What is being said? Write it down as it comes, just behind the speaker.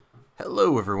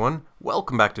Hello, everyone.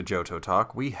 Welcome back to Johto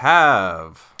Talk. We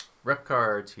have Rep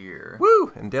cards here.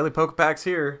 Woo and Daily Pokepacks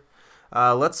here.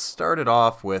 Let's start it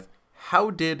off with how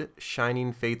did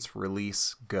Shining Fates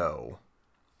release go?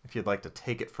 If you'd like to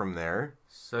take it from there.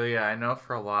 So yeah, I know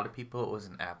for a lot of people it was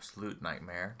an absolute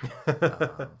nightmare.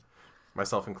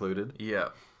 Myself included. Yeah.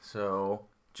 So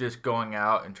just going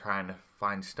out and trying to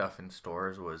find stuff in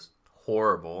stores was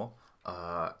horrible.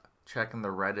 Checking the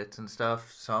Reddits and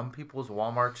stuff. Some people's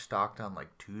Walmart stocked on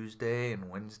like Tuesday and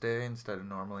Wednesday instead of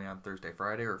normally on Thursday,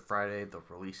 Friday, or Friday the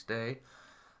release day,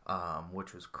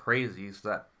 which was crazy. So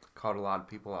that caught a lot of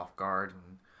people off guard,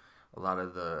 and a lot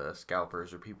of the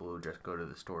scalpers or people who just go to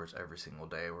the stores every single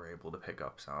day were able to pick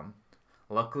up some.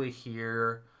 Luckily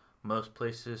here, most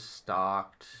places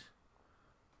stocked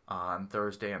on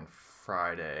Thursday and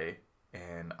Friday,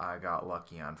 and I got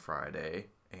lucky on Friday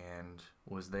and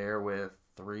was there with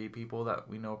three people that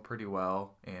we know pretty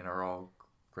well and are all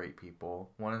great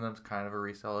people. One of them's kind of a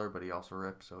reseller, but he also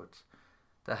rips, so it's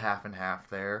the half and half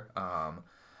there.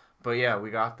 But yeah,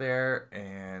 we got there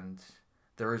and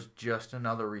there was just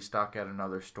another restock at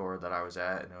another store that I was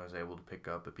at, and I was able to pick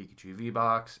up a Pikachu V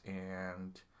box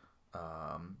and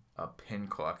a pin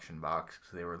collection box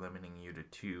because they were limiting you to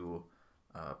two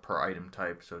per item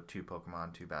type, so two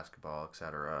Pokemon, two basketball,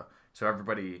 etc. So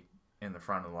everybody in the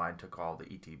front of the line took all the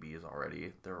ETBs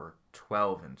already. There were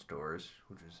 12 in stores,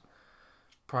 which is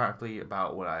probably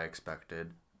about what I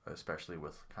expected, especially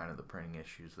with kind of the printing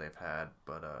issues they've had.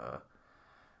 But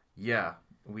yeah,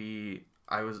 we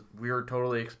were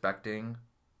totally expecting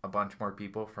a bunch more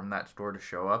people from that store to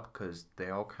show up because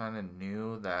they all kind of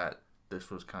knew that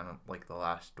this was kind of like the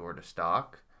last store to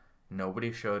stock.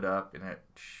 Nobody showed up, and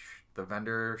the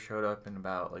vendor showed up in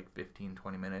about like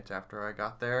 15-20 minutes after I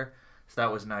got there. So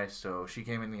that was nice. So she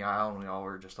came in the aisle and we all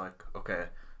were just like, okay,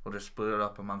 we'll just split it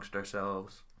up amongst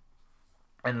ourselves.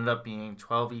 Ended up being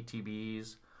 12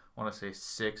 ETBs, I want to say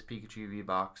 6 Pikachu V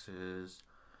boxes,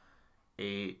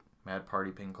 8 Mad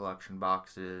Party Pin Collection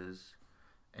boxes,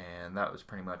 and that was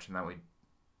pretty much, and then we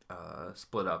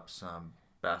split up some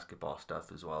basketball stuff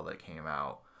as well that came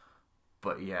out.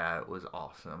 But yeah, it was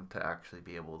awesome to actually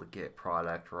be able to get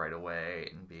product right away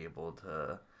and be able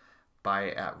to buy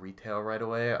it at retail right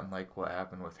away, unlike what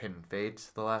happened with Hidden Fates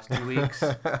the last 2 weeks.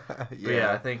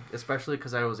 Yeah, I think especially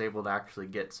because I was able to actually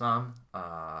get some,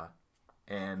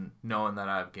 and knowing that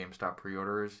I have GameStop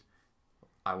pre-orders,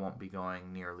 I won't be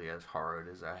going nearly as hard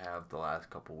as I have the last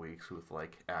couple weeks with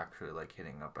like actually like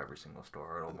hitting up every single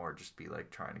store. It'll more just be like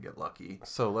trying to get lucky.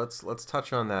 So let's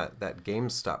touch on that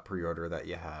GameStop pre-order that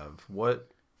you have.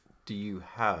 What do you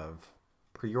have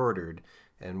pre-ordered,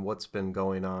 and what's been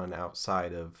going on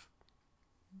outside of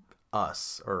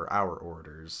us or our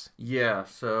orders? Yeah,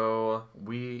 so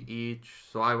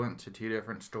I went to 2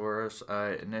 different stores.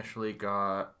 I initially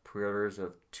got pre-orders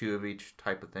of 2 of each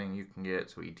type of thing you can get.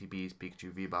 So ETBs,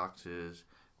 Pikachu V boxes,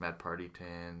 Mad Party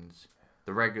tins,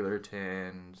 the regular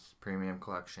tins, premium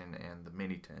collection, and the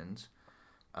mini tins.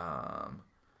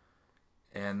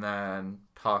 And then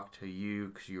talked to you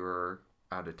because you were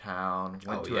out of town.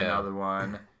 Went to another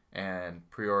one and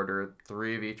pre-ordered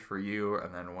 3 of each for you,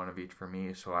 and then 1 of each for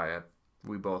me. So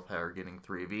we both are getting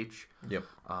 3 of each. Yep.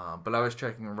 But I was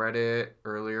checking Reddit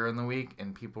earlier in the week,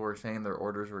 and people were saying their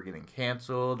orders were getting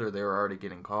canceled, or they were already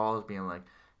getting calls being like,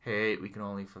 "Hey, we can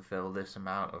only fulfill this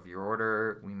amount of your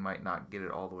order. We might not get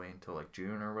it all the way until like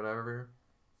June or whatever."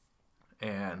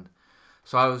 And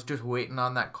so I was just waiting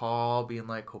on that call, being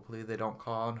like, hopefully they don't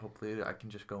call, and hopefully I can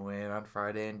just go in on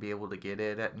Friday and be able to get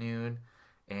it at noon.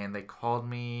 And they called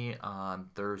me on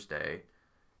Thursday,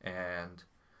 and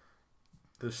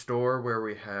the store where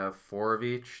we have 4 of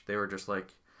each, they were just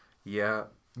like, yeah,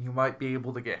 you might be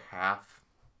able to get half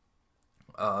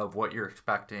of what you're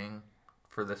expecting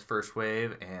for this first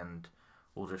wave, and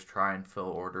we'll just try and fill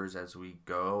orders as we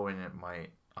go, and it might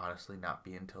honestly not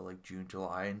be until like June,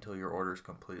 July until your order's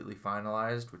completely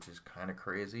finalized, which is kind of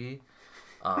crazy.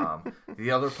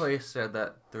 The other place said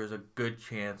that there's a good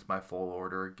chance my full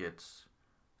order gets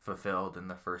fulfilled in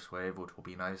the first wave, which will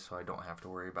be nice, so I don't have to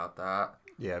worry about that.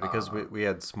 Yeah, because we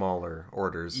had smaller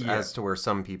orders, as to where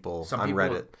some people on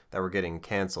Reddit that were getting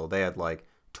canceled, they had like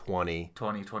 20,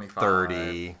 25,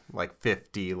 30, like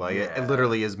 50, like it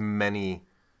literally as many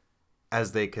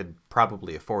as they could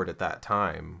probably afford at that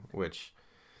time, which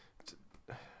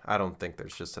I don't think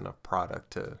there's just enough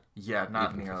product to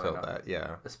not even nearly fulfill enough. that.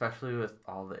 Yeah, especially with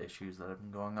all the issues that have been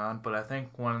going on. But I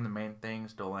think one of the main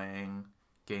things delaying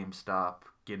GameStop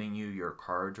getting you your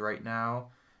cards right now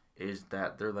is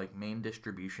that their like main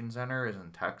distribution center is in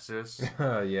Texas.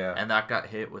 yeah, and that got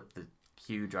hit with the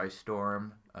huge ice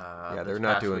storm. They're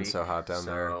not doing so hot down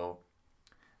there.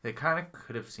 they kind of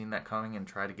could have seen that coming and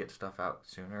tried to get stuff out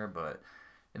sooner, but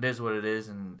it is what it is,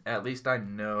 and at least I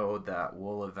know that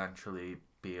we'll eventually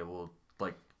be able,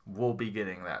 like, we'll be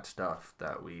getting that stuff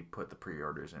that we put the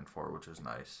pre-orders in for, which is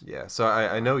nice. Yeah, so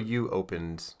I know you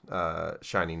opened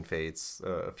Shining Fates,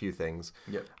 a few things.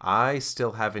 Yep. I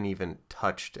still haven't even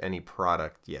touched any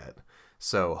product yet.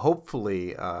 So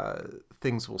hopefully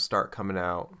things will start coming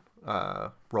out,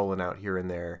 rolling out here and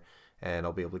there, and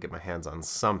I'll be able to get my hands on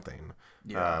something.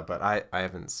 Yeah. But I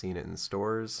haven't seen it in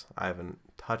stores. I haven't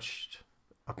touched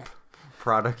a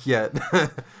product yet.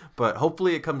 But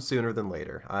hopefully it comes sooner than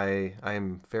later. I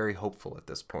am very hopeful at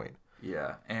this point.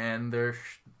 Yeah, and there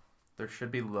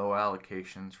should be low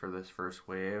allocations for this first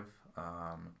wave.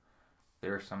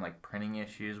 There are some like printing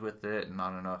issues with it,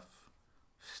 not enough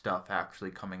stuff actually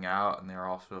coming out, and they're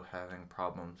also having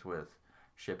problems with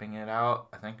shipping it out.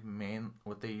 I think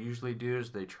what they usually do is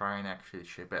they try and actually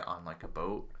ship it on like a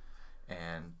boat,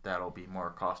 and that'll be more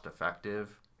cost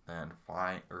effective than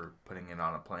flying or putting it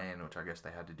on a plane, which I guess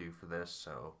they had to do for this.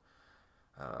 So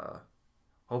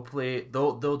hopefully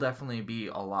there'll definitely be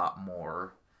a lot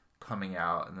more coming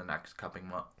out in the next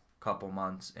couple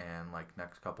months and like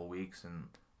next couple weeks, and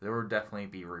there will definitely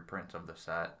be reprints of the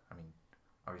set. I mean,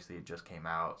 obviously it just came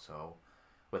out, so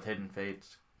with Hidden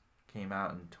Fates came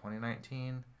out in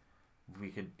 2019, we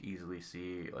could easily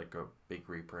see like a big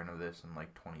reprint of this in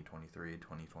like 2023,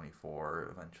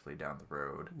 2024, eventually down the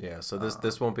road. Yeah, so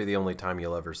this won't be the only time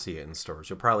you'll ever see it in stores.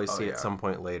 You'll probably see it some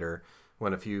point later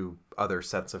when a few other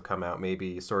sets have come out.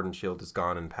 Maybe Sword and Shield is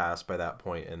gone and past by that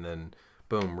point, and then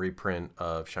boom, reprint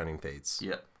of Shining Fates.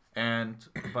 Yep. And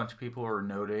a bunch of people are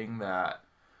noting that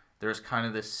there's kind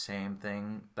of this same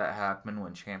thing that happened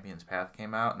when Champion's Path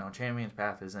came out. Now, Champion's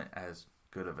Path isn't as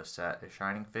good of a set as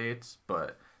Shining Fates,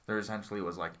 but there essentially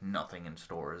was like nothing in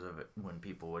stores of it when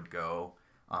people would go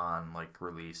on like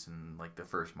release in like the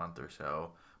first month or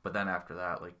so. But then after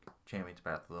that, like Champion's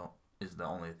Path is the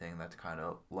only thing that's kind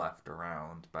of left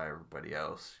around by everybody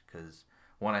else, because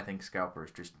one, I think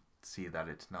scalpers just see that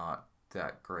it's not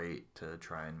that great to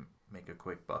try and make a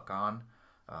quick buck on,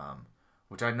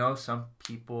 which I know some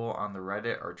people on the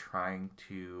Reddit are trying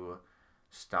to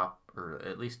stop or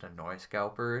at least annoy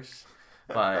scalpers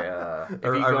by I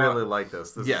really like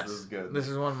this. This is good. This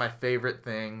is one of my favorite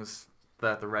things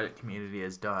that the Reddit community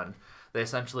has done. They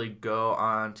essentially go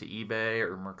on to eBay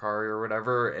or Mercari or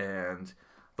whatever, and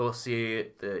they'll see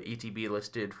the ETB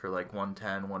listed for like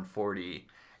 110, 140,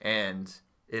 and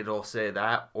it'll say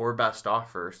that or best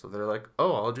offer. So they're like,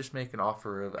 oh, I'll just make an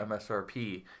offer of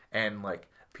MSRP. And like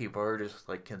people are just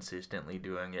like consistently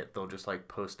doing it. They'll just like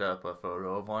post up a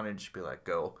photo of one and just be like,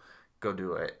 go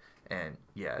do it. And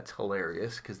yeah, it's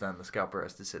hilarious because then the scalper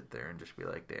has to sit there and just be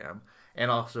like, damn.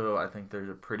 And also, I think there's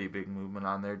a pretty big movement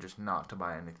on there just not to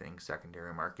buy anything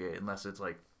secondary market unless it's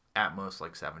like at most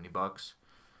like $70.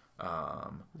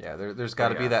 Yeah, there's got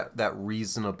to be that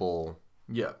reasonable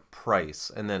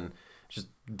price, and then just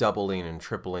doubling and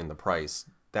tripling the price.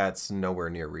 That's nowhere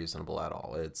near reasonable at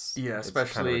all. Especially it's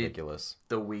kind of ridiculous.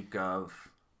 The week of.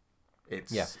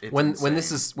 It's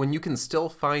when you can still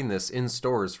find this in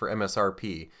stores for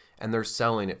MSRP and they're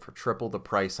selling it for triple the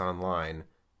price online,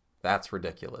 that's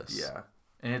ridiculous. Yeah.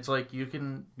 And it's like you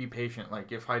can be patient.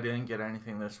 Like if I didn't get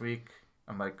anything this week,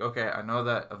 I'm like, okay, I know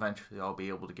that eventually I'll be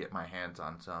able to get my hands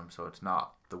on some, so it's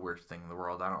not the worst thing in the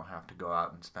world. I don't have to go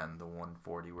out and spend the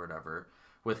 140 or whatever.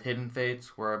 With Hidden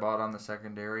Fates, where I bought on the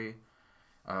secondary,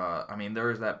 I mean, there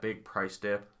was that big price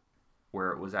dip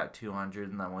where it was at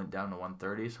 200 and then went down to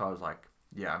 130. So I was like,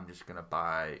 yeah, I'm just going to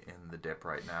buy in the dip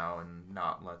right now and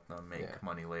not let them make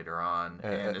money later on.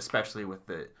 And especially with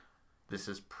this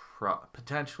is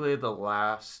potentially the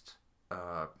last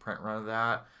print run of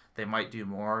that. They might do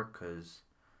more because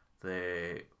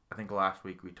I think last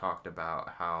week we talked about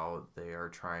how they are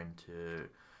trying to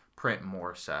print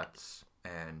more sets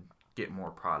and get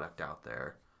more product out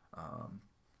there.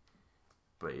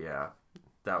 But yeah,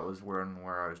 that was where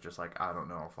I was just like, I don't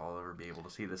know if I'll ever be able to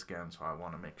see this again, so I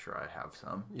want to make sure I have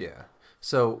some. Yeah.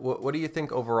 So what do you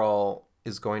think overall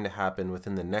is going to happen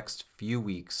within the next few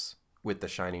weeks with the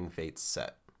Shining Fates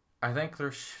set? I think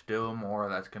there's still more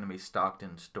that's going to be stocked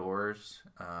in stores.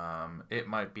 It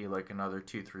might be like another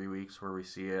 2-3 weeks where we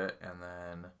see it,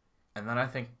 and then I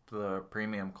think the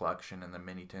premium collection and the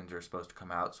mini tins are supposed to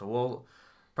come out. So we'll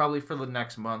probably for the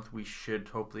next month we should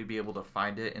hopefully be able to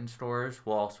find it in stores.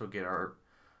 We'll also get our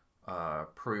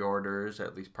pre-orders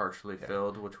at least partially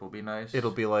filled, which will be nice.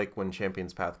 It'll be like when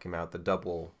Champion's Path came out, the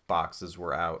double boxes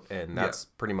were out, and that's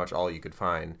pretty much all you could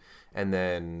find. And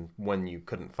then when you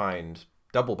couldn't find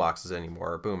double boxes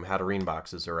anymore, boom, Hatterene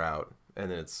boxes are out,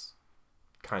 and then it's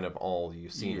kind of all you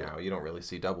see now. You don't really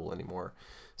see double anymore.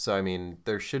 So I mean,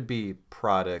 there should be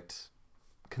product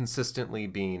consistently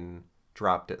being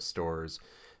dropped at stores.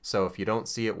 So if you don't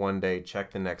see it one day,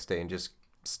 check the next day and just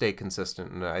stay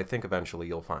consistent. And I think eventually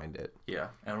you'll find it. Yeah,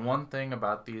 and one thing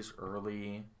about this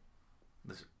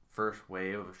first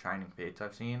wave of Shining Fates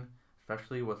I've seen,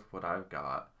 especially with what I've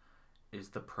got, is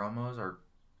the promos are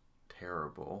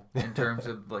terrible in terms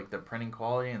of like the printing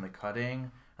quality and the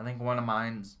cutting. I think one of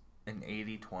mine's an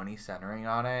 80/20 centering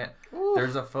on it. Oof.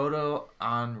 There's a photo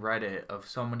on Reddit of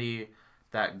somebody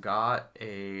that got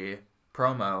a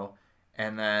promo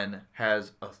and then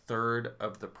has a third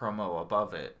of the promo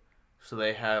above it. So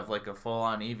they have like a full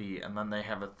on Eevee, and then they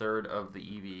have a third of the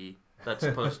Eevee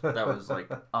that was like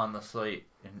on the slate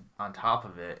and on top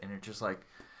of it, and it's just like,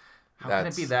 how can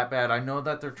it be that bad? I know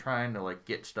that they're trying to like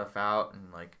get stuff out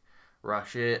and like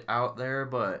rush it out there,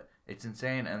 but it's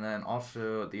insane. And then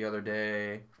also the other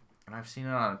day, and I've seen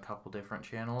it on a couple different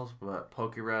channels, but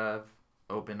PokeRev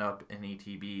opened up an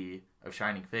ETB of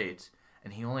Shining Fates,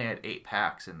 and he only had 8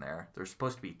 packs in there. There's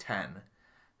supposed to be 10,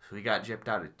 so he got gypped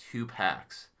out of 2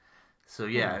 packs. So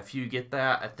yeah, if you get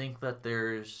that, I think that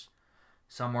there's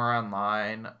somewhere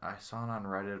online. I saw it on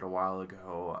Reddit a while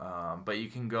ago, but you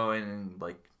can go in and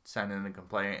like send in a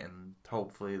complaint, and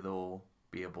hopefully they'll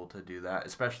be able to do that.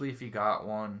 Especially if you got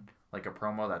one like a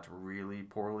promo that's really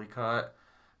poorly cut,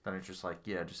 then it's just like,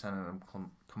 yeah, just send in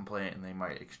a complaint, and they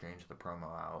might exchange the promo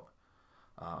out.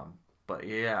 But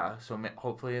yeah, so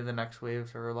hopefully the next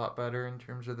waves are a lot better in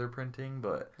terms of their printing.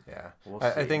 But yeah, we'll see.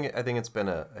 I think it's been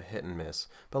a hit and miss.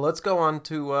 But let's go on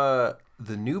to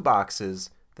the new boxes,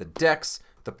 the decks,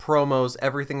 the promos,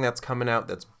 everything that's coming out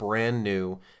that's brand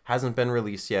new, hasn't been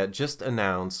released yet, just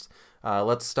announced.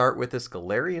 Let's start with this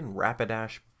Galarian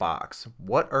Rapidash box.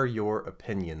 What are your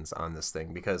opinions on this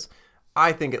thing? Because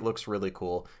I think it looks really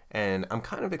cool, and I'm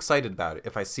kind of excited about it.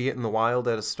 If I see it in the wild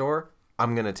at a store,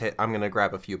 I'm gonna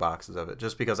grab a few boxes of it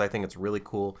just because I think it's really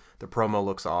cool. The promo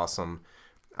looks awesome.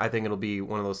 I think it'll be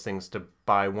one of those things to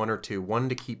buy one or two, one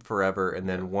to keep forever, and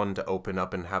then one to open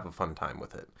up and have a fun time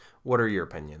with it. What are your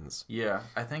opinions? Yeah,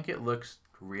 I think it looks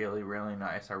really, really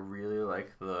nice. I really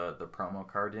like the promo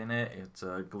card in it. It's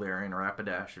a Galarian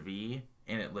Rapidash V,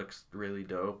 and it looks really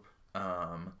dope.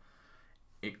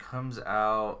 It comes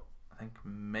out, I think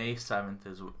May 7th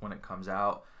is when it comes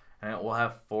out. And it will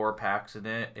have 4 packs in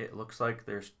it. It looks like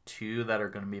there's 2 that are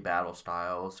going to be battle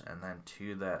styles, and then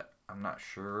 2 that I'm not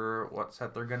sure what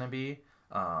set they're going to be.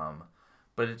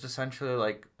 But it's essentially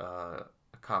like a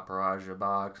Copperajah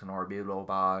box, an Orbeetle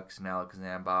box, an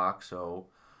Alakazam box. So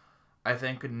I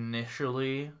think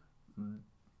initially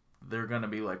they're going to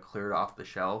be like cleared off the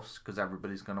shelves because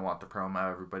everybody's going to want the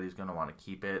promo. Everybody's going to want to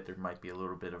keep it. There might be a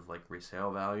little bit of like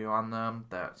resale value on them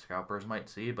that scalpers might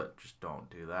see, but just don't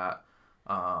do that.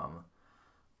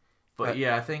 But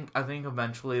yeah, I think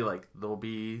eventually like they'll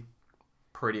be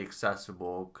pretty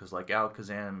accessible because like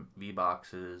Alakazam V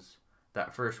boxes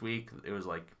that first week it was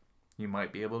like you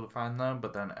might be able to find them,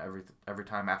 but then every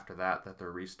time after that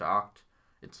they're restocked,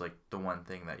 it's like the one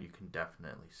thing that you can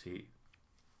definitely see.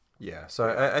 Yeah,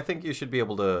 so I think you should be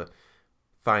able to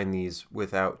find these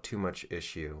without too much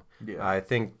issue. Yeah, I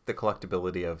think the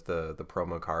collectability of the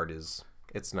promo card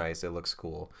it's nice. It looks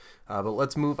cool. But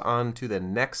let's move on to the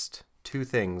next 2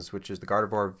 things, which is the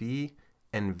Gardevoir V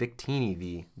and Victini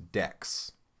V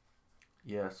decks.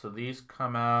 Yeah, so these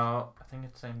come out, I think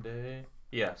it's same day.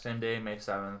 Yeah, same day, May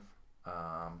 7th.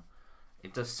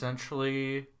 It's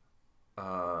essentially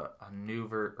a new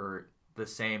or the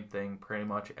same thing pretty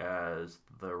much as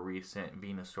the recent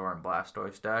Venusaur and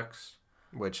Blastoise decks.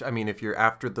 Which, I mean, if you're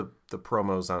after the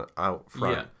promos out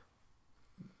front... Yeah.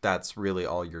 That's really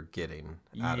all you're getting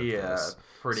out of this. Yeah,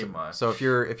 pretty much. So if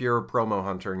you're a promo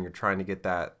hunter and you're trying to get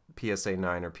that PSA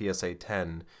 9 or PSA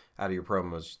 10 out of your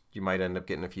promos, you might end up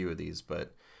getting a few of these.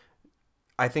 But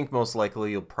I think most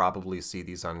likely you'll probably see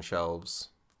these on shelves.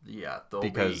 Yeah, they'll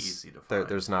be easy to find.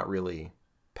 There's not really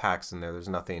packs in there. There's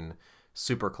nothing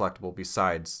super collectible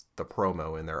besides the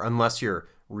promo in there, unless you're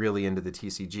really into the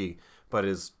TCG. But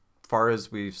as far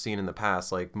as we've seen in the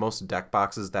past, like most deck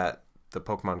boxes that the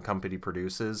Pokemon Company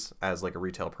produces as like a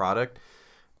retail product,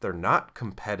 they're not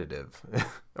competitive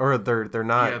or they're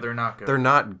not. Yeah, they're not good. They're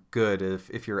not good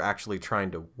if you're actually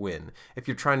trying to win. If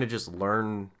you're trying to just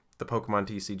learn the Pokemon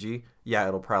TCG, yeah,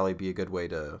 it'll probably be a good way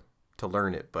to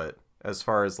learn it. But as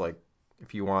far as like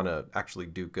if you want to actually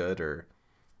do good or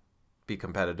be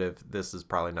competitive, this is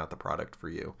probably not the product for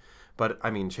you. But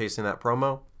I mean, chasing that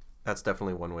promo, that's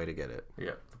definitely one way to get it.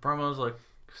 Yeah, the promo's like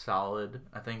solid.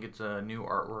 I think it's a new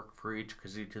artwork for each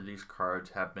because each of these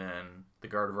cards have been, the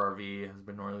Gardevoir V has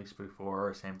been released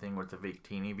before, same thing with the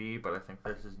Victini V, but I think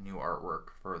this is new artwork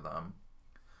for them,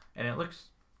 and it looks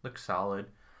solid.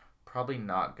 probably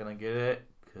not gonna get it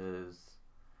because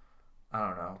I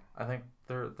don't know. I think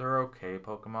they're okay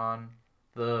Pokemon.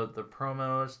 The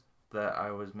promos that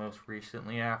I was most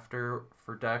recently after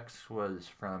for decks was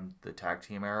from the tag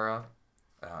team era,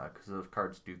 because those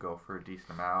cards do go for a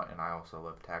decent amount, and I also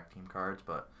love tag team cards.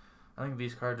 But I think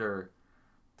these cards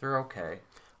they're okay.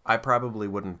 I probably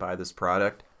wouldn't buy this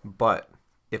product, but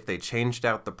if they changed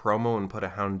out the promo and put a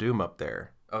Houndoom up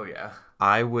there, Oh yeah,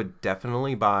 I would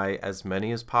definitely buy as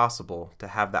many as possible to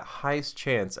have that highest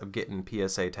chance of getting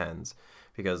PSA 10s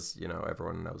because,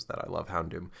 everyone knows that I love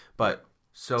Houndoom. But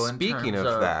so in speaking terms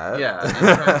of that, yeah,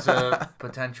 in terms of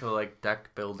potential like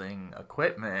deck building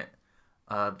equipment,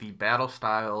 the battle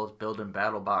styles, build and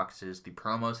battle boxes, the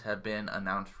promos have been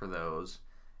announced for those,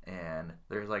 and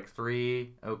there's like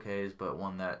 3 okays, but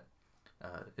one that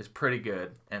is pretty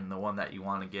good, and the one that you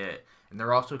want to get. And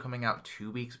they're also coming out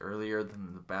 2 weeks earlier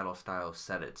than the battle style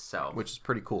set itself. which is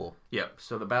pretty cool. Yep.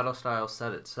 So the battle style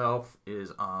set itself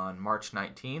is on March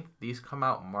 19th. These come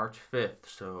out March 5th,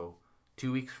 so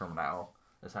 2 weeks from now,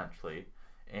 essentially.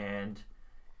 And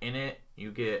in it,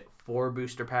 you get 4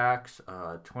 booster packs,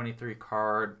 23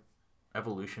 card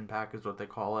evolution pack is what they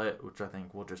call it, which I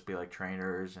think will just be like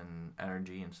trainers and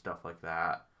energy and stuff like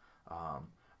that.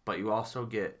 But you also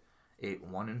get a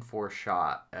 1 in 4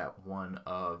 shot at one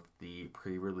of the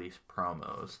pre-release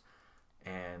promos,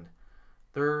 and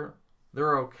they're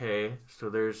okay.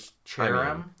 So there's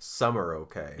Cherim. Some are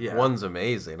okay. Yeah. One's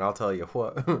amazing, I'll tell you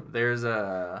what. There's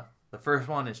the first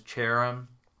one is Cherim,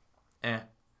 then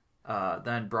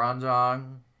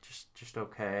Bronzong, just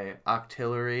okay.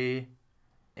 Octillery,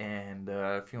 and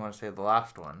if you want to say the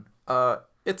last one,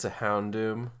 It's a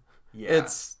Houndoom. yeah,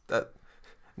 It's that.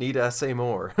 Need I say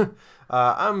more?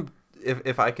 I'm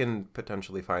if I can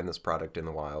potentially find this product in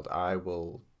the wild, I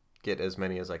will get as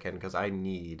many as I can because I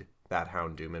need that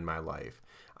Houndoom in my life.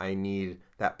 I need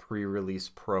that pre-release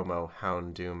promo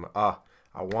Houndoom.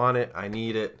 I want it. I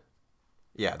need it.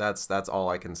 Yeah, that's all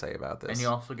I can say about this. and you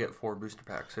also get 4 booster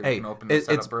packs, so you Hey, can open this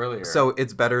it's up earlier. so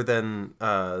it's better than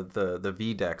the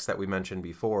V decks that we mentioned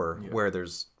before, Yeah. where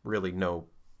there's really no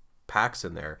packs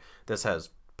in there. This has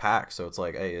packs, so it's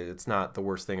like, hey, it's not the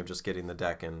worst thing of just getting the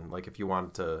deck. And like, if you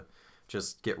wanted to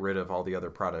just get rid of all the other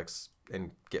products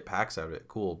and get packs out of it,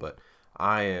 cool. But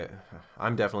I'm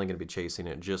definitely going to be chasing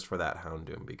it just for that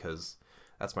Houndoom because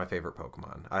that's my favorite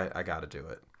Pokemon. I got to do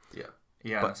it.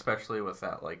 yeah, but- and especially with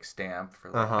that like stamp for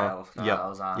like battle Yep.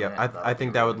 styles on Yep. it. I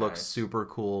think that would look nice. super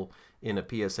cool in a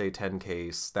PSA 10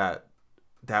 case. That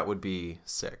would be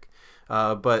sick.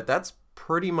 But that's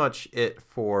pretty much it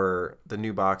for the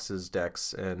new boxes,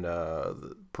 decks, and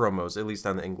the promos, at least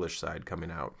on the English side coming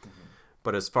out. Mm-hmm.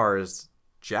 But as far as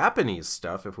Japanese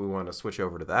stuff, if we want to switch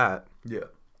over to that,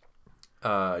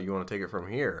 Yeah. you want to take it from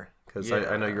here? Because Yeah.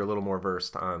 I know you're a little more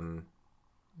versed on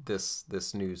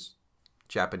this new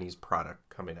Japanese product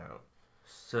coming out.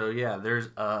 So yeah, there's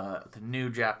the new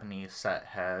Japanese set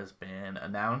has been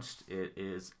announced. It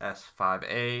is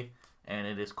S5A, and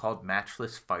it is called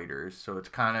Matchless Fighters. So it's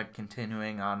kind of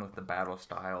continuing on with the battle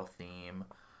style theme.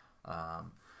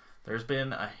 There's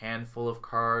been a handful of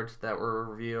cards that were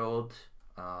revealed.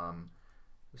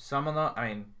 Some of them, I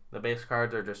mean, the base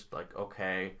cards are just like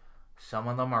okay. Some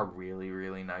of them are really,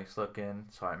 really nice looking,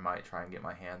 so I might try and get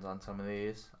my hands on some of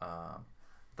these.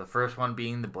 The first one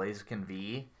being the Blaziken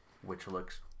V, which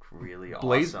looks really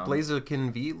awesome.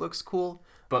 Blaziken V looks cool,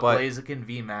 but Blaziken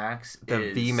V Max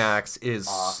the V Max is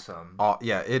awesome.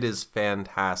 Yeah, it is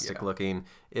fantastic Yeah. looking.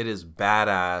 It is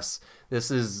badass. This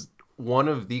is one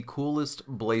of the coolest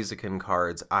Blaziken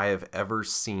cards I have ever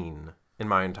seen in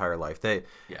my entire life. They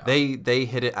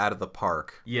hit it out of the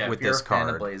park Yeah, with if you're this a fan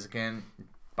card. of Blaziken,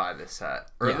 buy this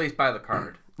set, or Yeah. at least buy the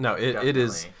card. No, it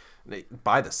is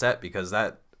buy the set because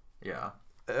Yeah.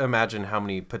 imagine how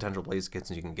many potential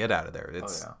Blazikens you can get out of there.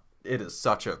 It is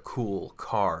such a cool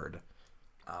card.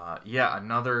 Yeah,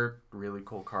 another really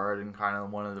cool card, and kind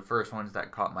of one of the first ones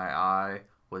that caught my eye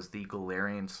was the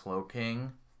Galarian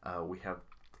Slowking. We have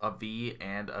a V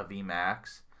and a V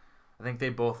Max. I think they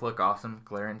both look awesome.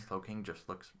 Galarian Slowking just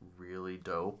looks really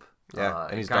dope. Yeah,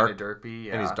 and he's kind dark, of derpy.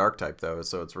 Yeah. and he's dark type though,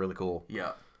 so it's really cool.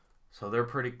 Yeah, so they're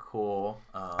pretty cool.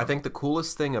 I think the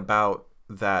coolest thing about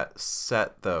that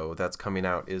set though that's coming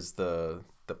out is the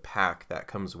pack that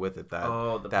comes with it.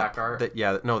 the pack art.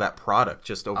 That product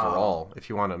just overall. If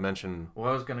you want to mention. Well,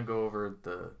 I was gonna go over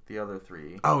the other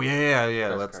 3. Oh yeah.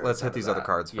 Best Let's cards hit out these of other that.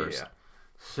 cards first. Yeah.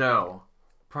 So,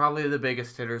 probably the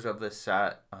biggest hitters of this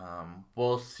set.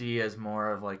 We'll see as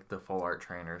more of like the full art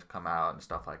trainers come out and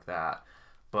stuff like that.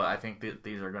 But I think that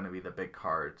these are going to be the big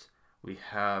cards. We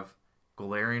have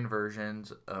Galarian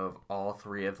versions of all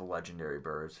three of the legendary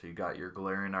birds. So you got your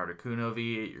Galarian Articuno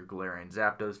V, your Galarian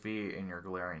Zapdos V, and your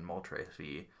Galarian Moltres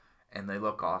V. And they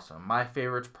look awesome. My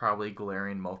favorite's probably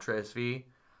Galarian Moltres V.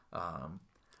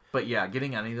 But yeah,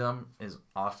 getting any of them is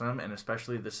awesome. And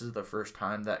especially this is the first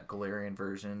time that Galarian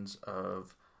versions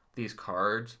of these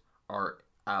cards are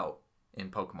out in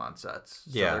Pokemon sets.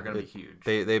 So they're going to be huge.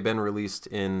 They've been released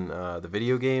in the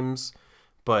video games,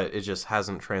 but it just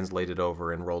hasn't translated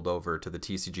over and rolled over to the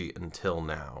TCG until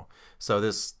now. So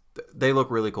they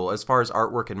look really cool. As far as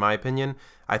artwork, in my opinion,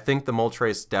 I think the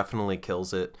Moltres definitely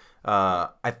kills it.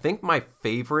 I think my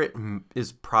favorite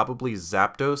is probably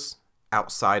Zapdos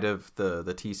outside of the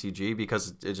TCG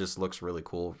because it just looks really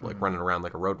cool, like running around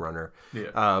like a Roadrunner.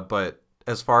 Yeah. But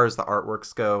as far as the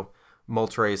artworks go,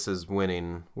 Moltres is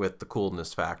winning with the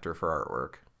coolness factor for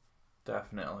artwork.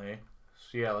 Definitely.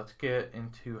 So yeah, let's get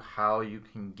into how you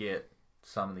can get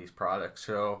some of these products.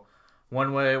 So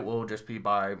one way will just be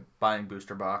by buying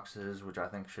booster boxes, which I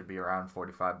think should be around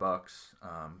 $45,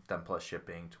 then plus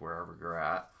shipping to wherever you're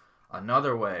at.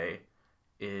 Another way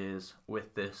is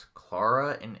with this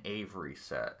Clara and Avery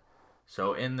set.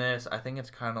 So in this, I think it's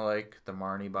kind of like the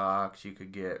Marnie box you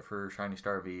could get for Shiny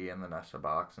Star V and the Nesta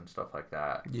box and stuff like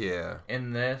that. Yeah.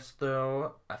 In this,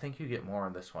 though, I think you get more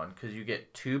in this one because you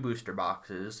get 2 booster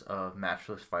boxes of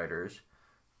Matchless Fighters,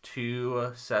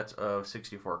 2 sets of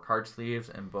 64 card sleeves,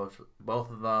 and both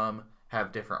of them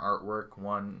have different artwork.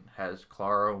 One has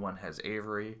Clara, one has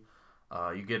Avery.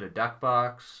 You get a deck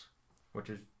box, which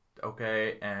is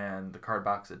okay, and the card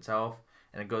box itself,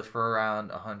 and it goes for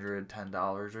around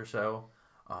 $110 or so.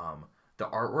 The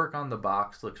artwork on the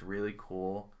box looks really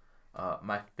cool.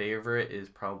 My favorite is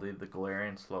probably the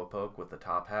Galarian Slowpoke with the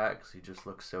top hat because he just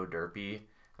looks so derpy,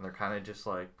 and they're kind of just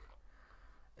like,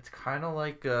 it's kind of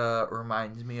like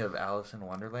reminds me of Alice in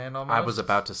Wonderland almost. I was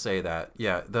about to say that.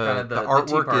 Yeah, the the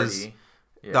artwork Tea is Party.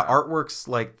 Yeah. the artwork's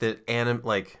like the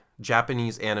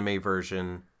Japanese anime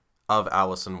version of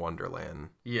Alice in Wonderland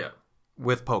Yeah.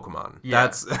 with Pokemon. Yeah.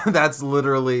 That's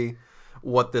literally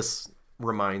what this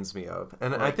reminds me of,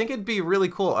 and I think it'd be really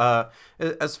cool.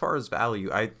 As far as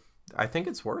value, I think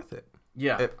it's worth it.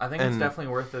 Yeah, I think it's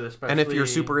definitely worth it, especially... And if you're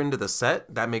super into the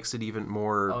set, that makes it even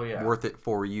more yeah. worth it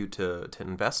for you to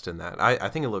invest in that. I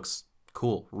think it looks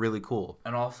cool, really cool.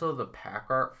 And also the pack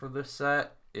art for this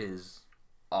set is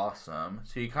awesome.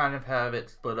 So you kind of have it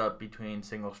split up between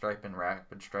Single Stripe and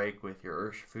Rapid Strike with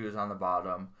your Urshifus on the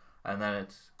bottom, and then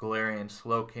it's Galarian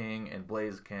Slowking and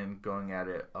Blaziken going at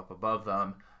it up above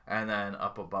them, and then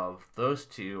up above those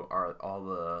two are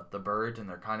all the birds, and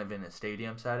they're kind of in a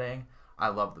stadium setting. I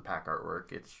love the pack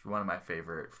artwork. It's one of my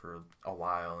favorite for a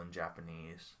while in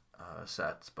Japanese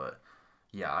sets. But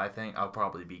yeah, I think I'll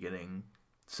probably be getting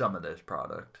some of this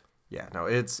product. Yeah, no,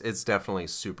 it's definitely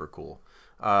super cool.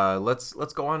 Let's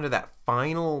go on to that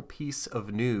final piece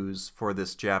of news for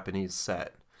this Japanese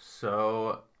set.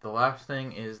 So the last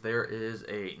thing is there is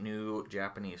a new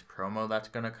Japanese promo that's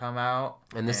going to come out.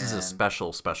 And this is a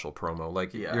special promo.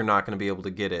 Like, Yeah. You're not going to be able to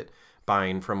get it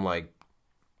buying from, like,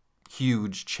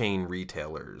 huge chain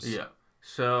retailers. Yeah.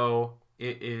 So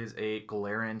it is a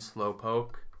Galarian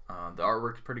Slowpoke. The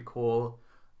artwork's pretty cool.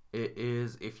 It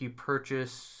is, if you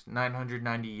purchase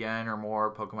 990 yen or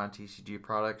more Pokemon TCG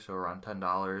products, so around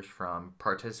 $10 from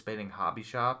participating hobby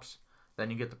shops,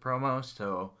 then you get the promo.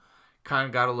 So kind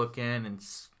of got to look in and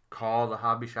call the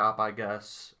hobby shop, I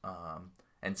guess,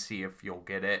 and see if you'll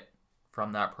get it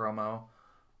from that promo.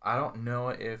 I don't know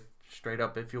if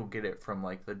you'll get it from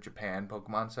like the Japan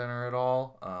Pokemon Center at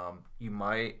all. You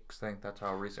might, because I think that's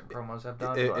how recent promos have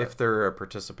done. If they're a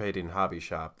participating hobby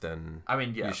shop, then I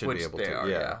mean, yeah, you should which be able they to. are,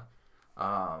 Yeah.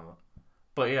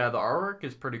 But yeah, the artwork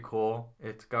is pretty cool.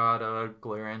 It's got a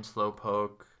Galarian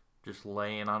Slowpoke just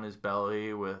laying on his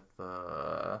belly with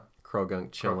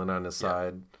Krogunk chilling on his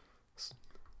side.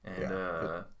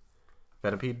 And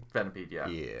Venipede? Venipede, yeah.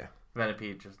 Yeah.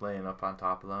 Venipede just laying up on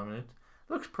top of them. And it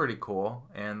looks pretty cool.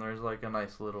 And there's like a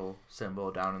nice little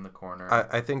symbol down in the corner.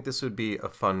 I think this would be a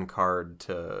fun card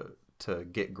to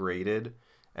get graded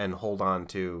and hold on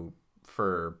to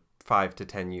for 5 to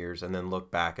 10 years and then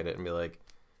look back at it and be like,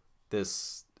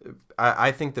 this...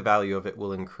 I think the value of it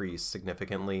will increase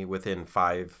significantly within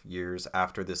 5 years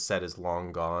after this set is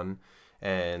long gone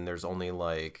and there's only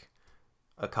like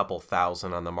a couple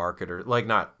thousand on the market, or like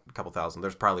not a couple thousand,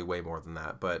 there's probably way more than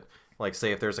that, but like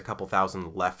say if there's a couple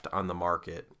thousand left on the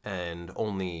market and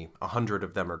only 100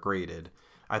 of them are graded,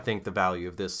 I think the value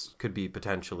of this could be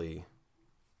potentially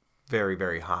very,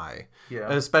 very high. Yeah.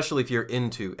 And especially if you're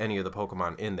into any of the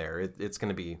Pokemon in there, it's going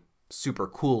to be super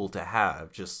cool to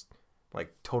have, just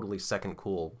like totally second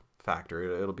cool factor.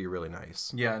 It'll be really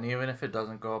nice. Yeah, and even if it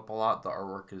doesn't go up a lot, the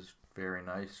artwork is very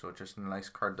nice. So it's just a nice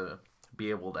card to be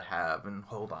able to have and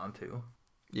hold on to.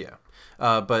 Yeah.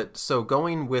 But so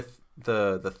going with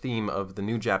the theme of the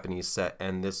new Japanese set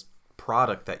and this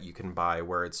product that you can buy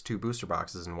where it's 2 booster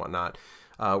boxes and whatnot,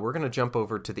 we're going to jump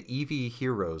over to the Eevee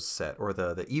Heroes set, or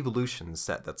the Evolution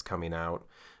set that's coming out.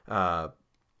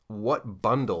 What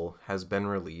bundle has been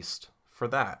released for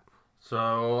that?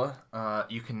 So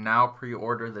you can now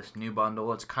pre-order this new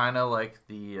bundle. It's kind of like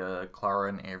the Clara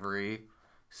and Avery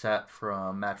set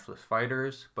from Matchless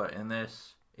Fighters, but in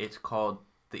this, it's called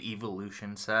the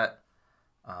Evolution set.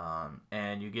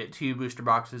 And you get 2 booster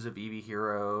boxes of Eevee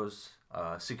Heroes,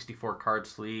 64 card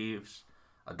sleeves,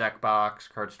 a deck box,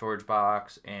 card storage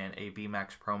box, and a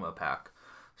VMAX promo pack.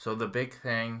 So the big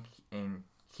thing in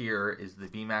here is the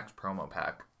VMAX promo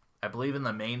pack. I believe in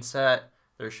the main set,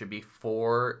 there should be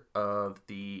 4 of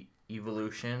the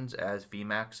Evolutions as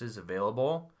VMAXs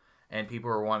available. And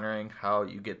people are wondering how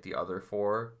you get the other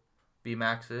 4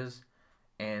 VMAXs.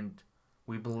 And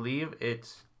we believe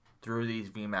it's through these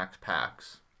VMAX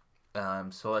packs.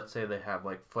 So let's say they have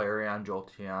like Flareon,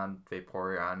 Jolteon,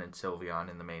 Vaporeon, and Sylveon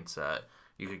in the main set.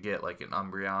 You could get like an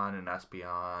Umbreon and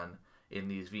Espeon in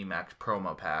these VMAX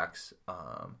promo packs.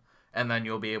 And then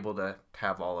you'll be able to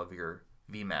have all of your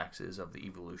VMAXs of the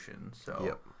Evolution. So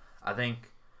Yep. I think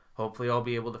hopefully I'll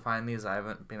be able to find these. I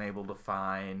haven't been able to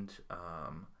find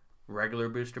regular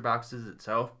booster boxes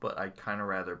itself, but I'd kind of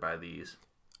rather buy these.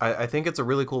 I think it's a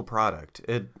really cool product.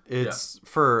 It's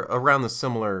for around the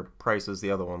similar price as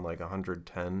the other one, like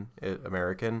 110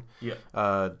 American.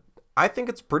 Yeah. I think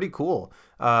it's pretty cool.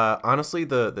 Honestly,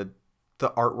 the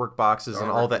artwork boxes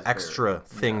and all the extra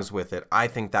things with it, I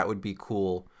think that would be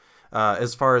cool.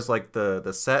 As far as like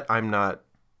the set, I'm not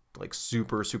like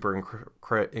super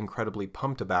incredibly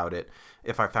pumped about it.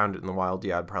 If I found it in the wild,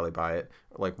 yeah, I'd probably buy it,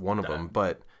 like one of them.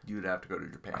 But you'd have to go to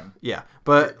Japan. Yeah,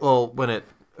 but well, when it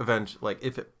eventually, like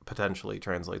if it potentially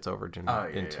translates over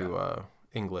into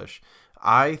English,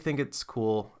 I think it's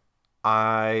cool.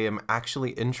 I am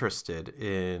actually interested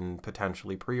in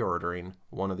potentially pre-ordering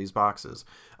one of these boxes.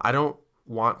 I don't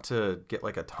want to get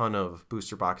like a ton of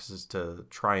booster boxes to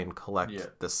try and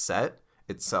collect the set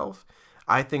itself.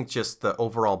 I think just the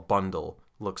overall bundle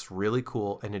looks really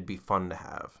cool and it'd be fun to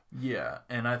have. Yeah,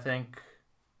 and I think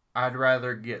I'd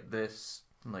rather get this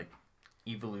like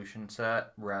Evolution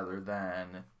set rather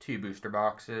than 2 booster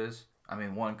boxes. I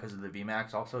mean, one because of the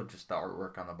VMAX, also just the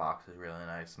artwork on the box is really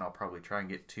nice, and I'll probably try and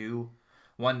get 2,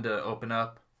 one to open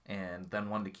up and then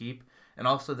one to keep. And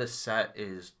also this set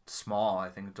is small. I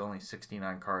think it's only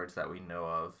 69 cards that we know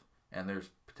of, and there's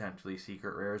potentially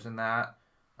secret rares in that.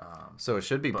 So it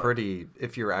should be pretty,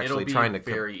 if you're actually trying to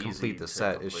complete the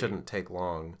set, complete. It shouldn't take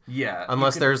long. Yeah.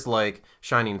 Unless there's like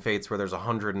Shining Fates where there's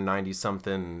 190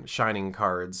 something Shining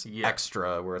cards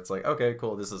extra where it's like, okay,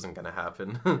 cool, this isn't going to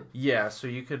happen. Yeah, so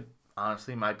you could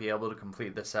honestly might be able to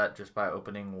complete the set just by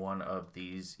opening one of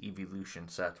these Evolution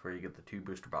sets where you get the 2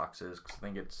 booster boxes. Cause I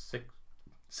think it's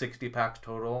 60 packs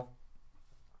total.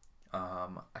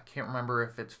 I can't remember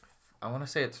if it's, I want to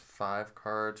say it's 5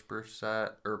 cards per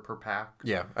set or per pack.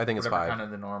 Yeah, I think it's 5. Whatever kind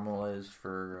of the normal is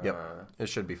for. It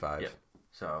should be 5. Yep.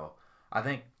 So I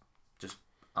think just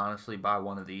honestly buy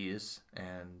one of these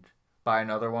and buy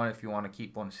another one if you want to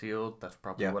keep one sealed. That's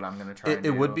probably what I'm going to try and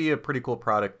do. It would be a pretty cool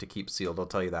product to keep sealed, I'll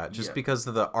tell you that. Just because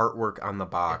of the artwork on the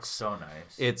box. It's so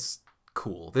nice. It's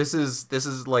cool. This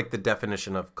is like the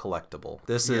definition of collectible.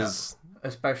 This is...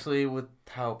 Especially with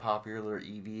how popular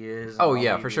Eevee is. Oh,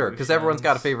 yeah, for sure. Because everyone's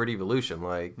got a favorite evolution.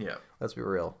 Like, let's be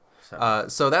real.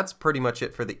 So that's pretty much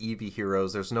it for the Eevee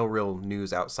Heroes. There's no real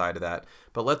news outside of that.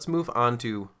 But let's move on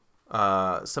to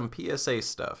some PSA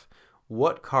stuff.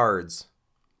 What cards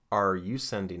are you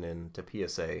sending in to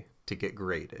PSA to get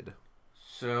graded?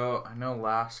 So I know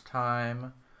last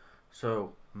time...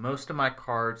 So most of my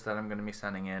cards that I'm going to be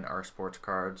sending in are sports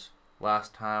cards.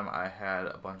 Last time I had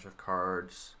a bunch of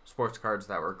cards, sports cards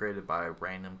that were graded by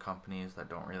random companies that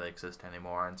don't really exist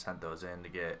anymore, and sent those in to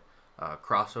get a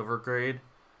crossover grade.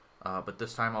 But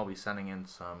this time I'll be sending in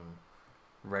some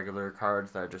regular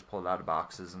cards that I just pulled out of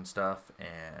boxes and stuff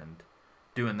and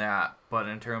doing that. But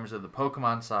in terms of the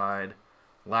Pokemon side,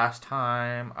 last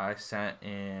time I sent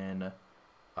in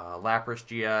Lapras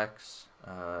GX,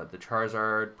 the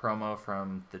Charizard promo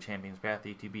from the Champions Path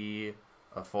ETB,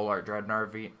 a Full Art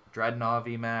Dreadnought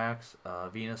VMAX,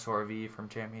 Venusaur V from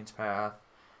Champions Path,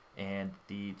 and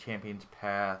the Champions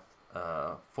Path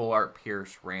Full Art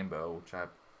Pierce Rainbow, which I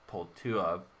pulled 2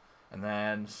 of. And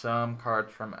then some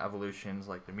cards from Evolutions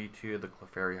like the Mewtwo, the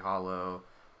Clefairy Hollow,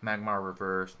 Magmar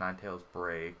Reverse, Ninetales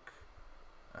Break.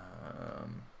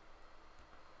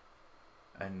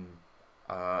 and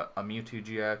a Mewtwo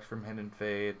GX from Hidden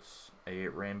Fates, a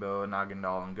Rainbow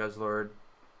Nagandal and Guzzlord,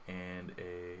 and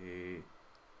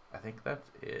I think that's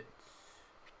it,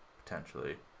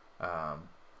 potentially.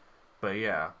 But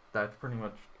yeah, that's pretty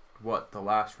much what the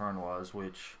last run was,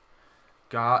 which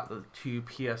got to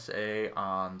PSA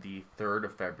on the 3rd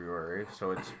of February.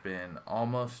 So it's been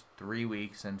almost 3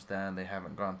 weeks since then. They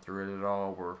haven't gone through it at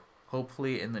all. We're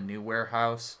hopefully in the new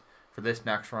warehouse. For this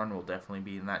next run, we'll definitely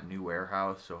be in that new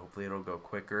warehouse, so hopefully it'll go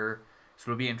quicker.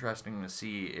 So it'll be interesting to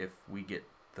see if we get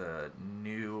the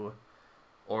new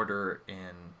order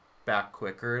in back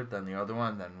quicker than the other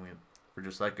one. Then we're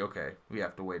just like, okay, we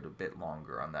have to wait a bit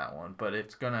longer on that one. But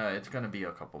it's gonna be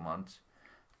a couple months.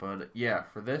 But yeah,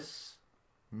 for this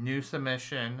new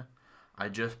submission, I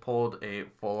just pulled a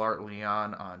full art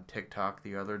Leon on TikTok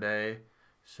the other day.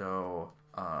 So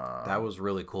that was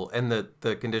really cool, and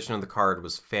the condition of the card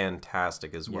was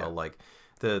fantastic as well. Yeah. Like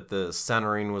the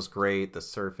centering was great, the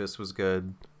surface was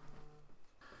good.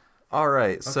 All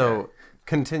right, so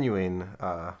continuing,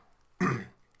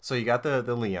 so you got the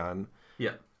Leon.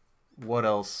 Yeah. What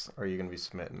else are you gonna be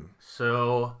submitting?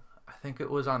 So I think it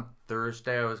was on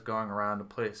Thursday. I was going around to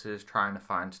places trying to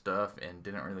find stuff and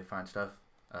didn't really find stuff.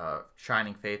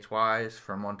 Shining Fates wise,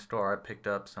 from one store I picked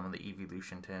up some of the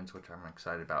Evolution tins, which I'm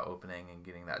excited about opening and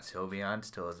getting that Sylveon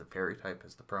still as a fairy type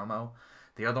as the promo.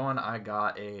 The other one, I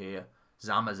got a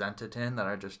Zamazenta tin that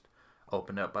I just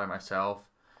opened up by myself.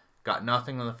 Got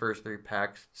nothing in the first 3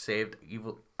 packs, saved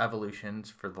Evolutions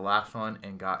for the last one,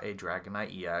 and got a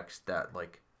Dragonite EX that,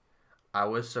 like, I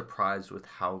was surprised with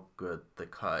how good the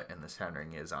cut and the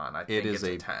centering is on. I think it's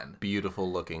a 10.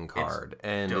 Beautiful looking card,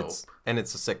 and dope.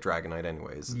 it's a sick Dragonite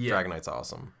anyways. Yeah. Dragonite's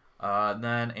awesome.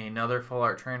 Then another full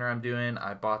art trainer I'm doing.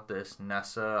 I bought this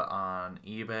Nessa on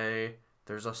eBay.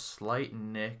 There's a slight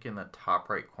nick in the top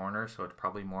right corner, so it's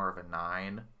probably more of a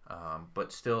 9,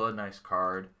 but still a nice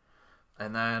card.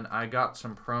 And then I got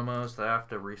some promos that I have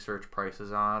to research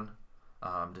prices on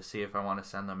to see if I want to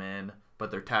send them in. But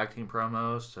they're tag team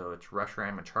promos, so it's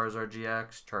Reshiram and Charizard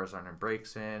GX, Charizard and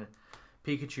Braixen,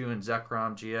 Pikachu and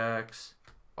Zekrom GX,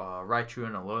 Raichu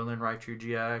and Alolan Raichu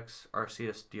GX,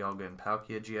 Arceus, Dialga, and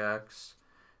Palkia GX.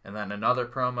 And then another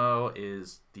promo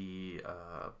is the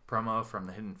promo from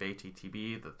the Hidden Fate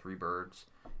TTB, the 3 birds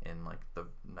in like the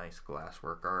nice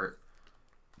glasswork art,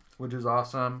 which is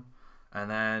awesome.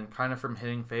 And then kind of from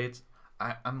Hidden Fates,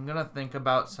 I'm going to think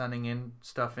about sending in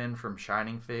stuff in from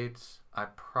Shining Fates. I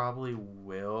probably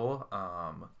will.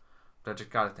 I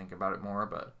just got to think about it more.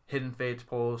 But Hidden Fates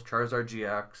pulls, Charizard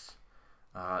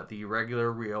GX, the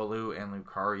regular Riolu and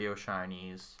Lucario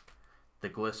shinies, the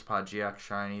Gliscod GX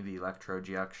shiny, the Electro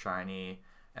GX shiny,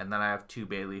 and then I have 2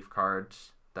 Bayleaf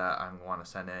cards that I want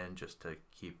to send in just to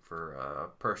keep for a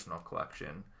personal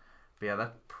collection. But yeah,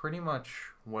 that's pretty much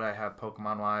what I have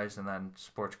Pokemon-wise, and then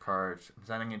sports cards. I'm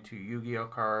sending in 2 Yu-Gi-Oh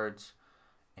cards,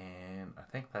 and I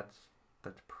think that's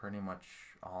pretty much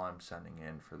all I'm sending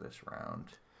in for this round.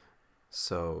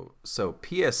 So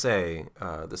PSA,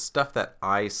 the stuff that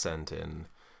I sent in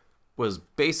was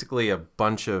basically a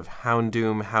bunch of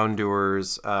Houndoom,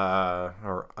 Houndours,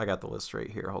 or I got the list right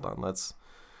here. Hold on, let's,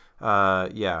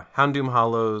 Houndoom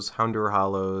Hollows, Houndour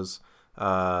Hollows,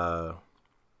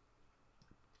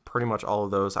 pretty much all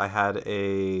of those. I had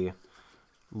a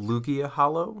Lugia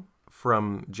Hollow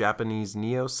from Japanese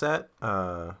Neo set.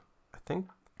 I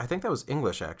think that was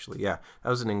English, actually. Yeah, that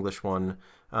was an English one.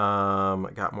 I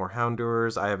got more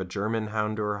Houndours. I have a German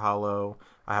Houndour Hollow.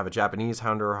 I have a Japanese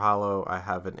Houndour Hollow. I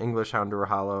have an English Houndour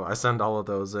Hollow. I send all of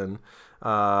those in.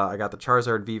 I got the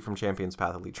Charizard V from Champions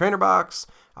Path Elite Trainer Box.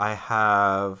 I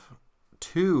have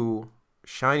 2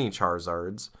 shiny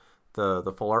Charizards,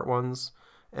 the full art ones.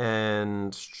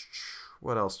 And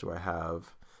what else do I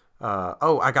have?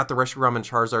 I got the Reshiram and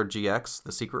Charizard GX,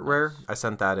 the secret rare. I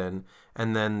sent that in.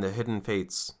 And then the Hidden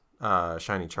Fates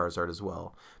shiny Charizard as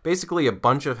well. Basically a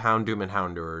bunch of Houndoom and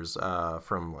Houndours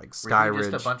from like Skyridge.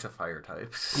 Really just a bunch of fire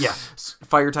types. Yeah,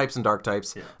 fire types and dark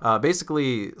types. Yeah.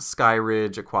 Basically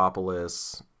Skyridge,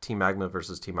 Aquapolis, Team Magma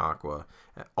versus Team Aqua,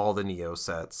 all the Neo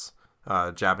sets,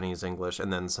 Japanese, English,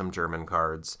 and then some German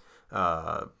cards.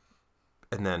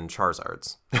 And then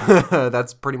Charizards.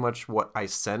 That's pretty much what I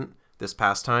sent this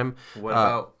past time. What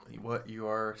about what you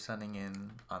are sending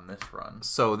in on this run?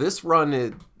 So this run,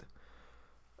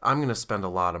 I'm going to spend a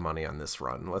lot of money on this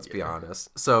run, let's be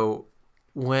honest. So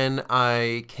when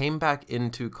I came back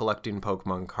into collecting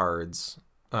Pokemon cards,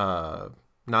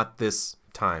 not this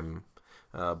time,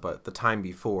 but the time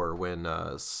before when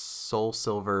Soul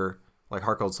Silver, like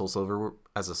Heart Gold Soul Silver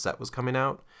as a set was coming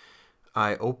out,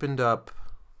 I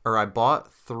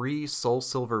bought 3 Soul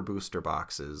Silver booster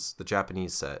boxes, the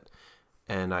Japanese set,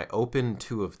 and I opened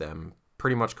 2 of them,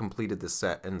 pretty much completed the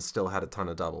set, and still had a ton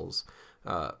of doubles.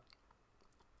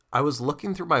 I was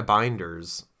looking through my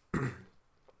binders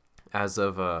as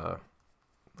of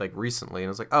like recently, and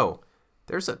I was like, oh,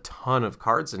 there's a ton of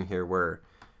cards in here where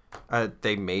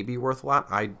they may be worth a lot.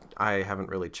 I haven't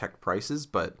really checked prices,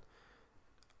 but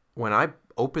when I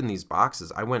opened these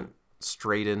boxes, I went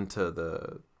straight into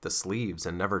the sleeves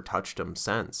and never touched them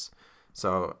since.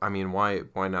 So I mean, why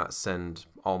not send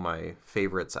all my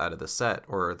favorites out of the set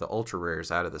or the ultra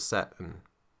rares out of the set and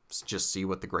just see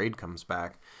what the grade comes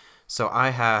back? So I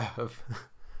have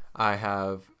I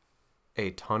have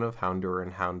a ton of Houndour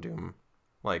and Houndoom,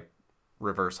 like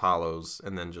reverse hollows,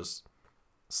 and then just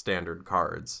standard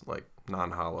cards like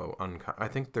non-hollow. I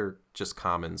think they're just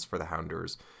commons for the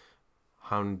Houndours.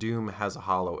 Houndoom has a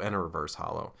hollow and a reverse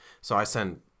hollow, so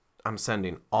I'm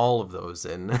sending all of those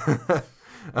in.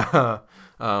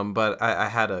 But I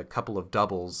had a couple of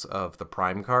doubles of the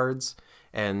prime cards,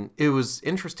 and it was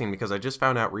interesting because I just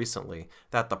found out recently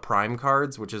that the prime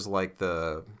cards, which is like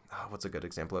the what's a good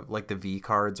example of like the V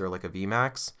cards or like a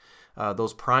VMAX,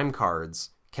 those prime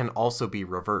cards can also be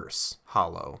reverse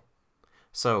hollow.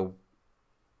 So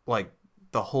like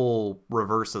the whole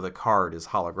reverse of the card is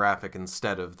holographic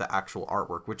instead of the actual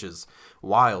artwork, which is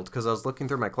wild because I was looking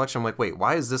through my collection. I'm like, wait,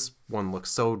 why does this one look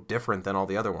so different than all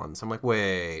the other ones? I'm like,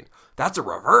 wait, that's a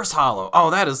reverse hollow.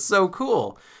 Oh, that is so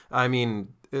cool. I mean,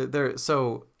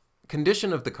 so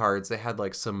condition of the cards, they had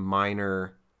like some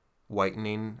minor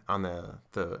whitening on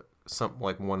the some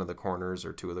like one of the corners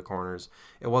or 2 of the corners.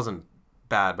 It wasn't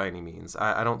bad by any means.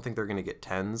 I don't think they're going to get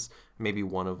 10s. Maybe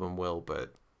one of them will,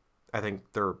 but I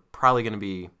think they're probably going to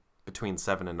be between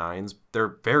 7 and 9s.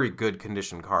 They're very good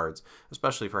condition cards,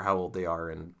 especially for how old they are,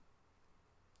 and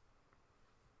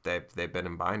they've been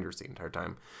in binders the entire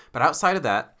time. But outside of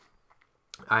that,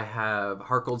 I have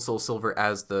Heart Gold Soul Silver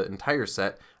as the entire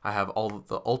set. I have all of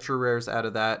the ultra rares out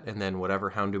of that, and then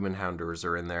whatever Houndoom and Houndours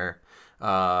are in there.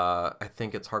 I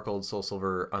think it's Heart Gold Soul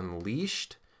Silver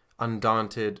Unleashed,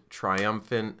 Undaunted,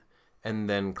 Triumphant, and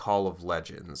then Call of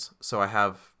Legends. So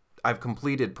I've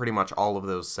completed pretty much all of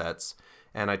those sets,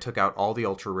 and I took out all the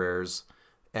ultra rares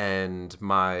and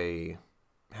my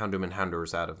Houndoom and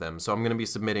Houndours out of them. So I'm going to be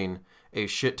submitting a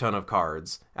shit ton of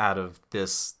cards out of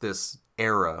this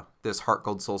era, this Heart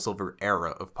Gold Soul Silver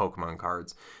era of Pokemon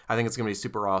cards. I think it's going to be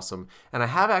super awesome. And I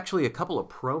have actually a couple of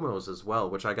promos as well,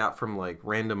 which I got from like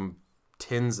random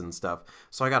tins and stuff.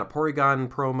 So I got a Porygon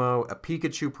promo, a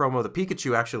Pikachu promo. The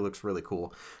Pikachu actually looks really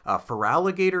cool.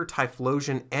 Feraligatr,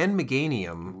 Typhlosion, and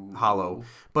Meganium hollow,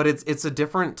 but it's a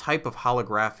different type of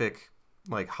holographic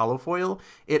like holofoil.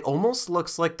 It almost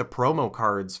looks like the promo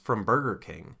cards from Burger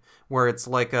King, where it's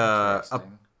like a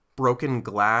broken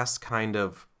glass kind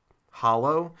of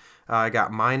hollow. I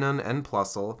got Minun and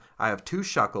Plusle. I have 2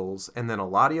 Shuckles, and then a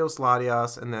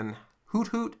Latios, and then Hoot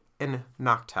Hoot and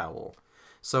Noctowl.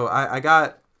 So I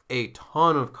got a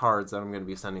ton of cards that I'm going to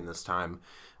be sending this time.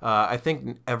 I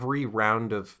think every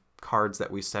round of cards that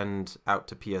we send out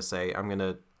to PSA, I'm going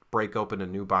to break open a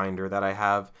new binder that I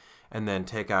have and then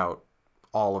take out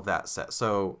all of that set.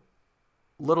 So,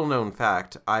 little known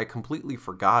fact, I completely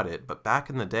forgot it, but back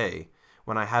in the day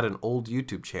when I had an old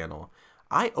YouTube channel,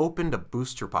 I opened a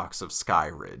booster box of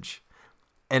Skyridge,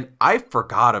 and I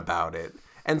forgot about it.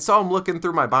 And so I'm looking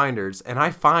through my binders, and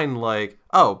I find like,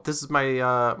 oh, this is my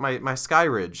my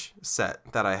Skyridge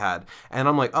set that I had, and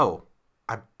I'm like, oh,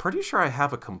 I'm pretty sure I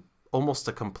have almost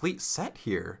a complete set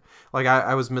here. Like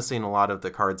I was missing a lot of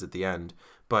the cards at the end,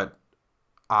 but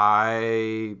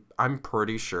I'm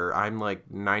pretty sure, I'm like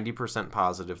 90%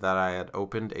 positive that I had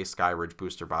opened a Skyridge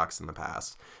booster box in the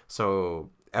past. So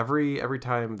every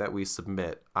time that we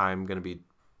submit, I'm gonna be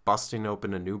busting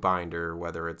open a new binder,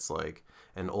 whether it's like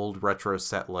an old retro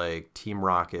set like Team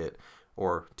Rocket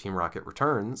or Team Rocket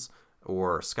Returns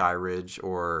or Skyridge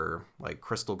or like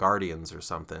Crystal Guardians or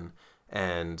something,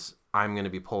 and I'm going to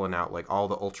be pulling out like all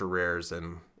the ultra rares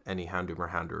and any Houndoom or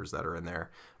Houndours that are in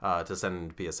there to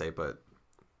send into PSA. But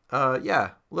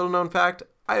yeah, little known fact,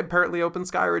 I apparently opened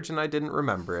Skyridge and I didn't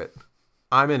remember it.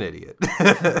 I'm an idiot.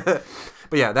 But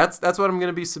yeah, that's what I'm going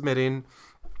to be submitting.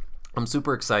 I'm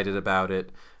super excited about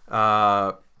it.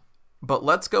 But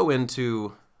let's go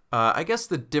into, I guess,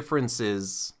 the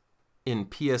differences in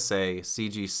PSA,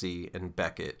 CGC, and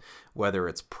Beckett, whether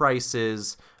it's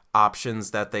prices, options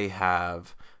that they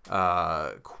have,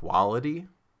 quality.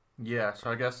 Yeah, so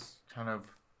I guess kind of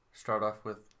start off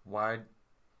with why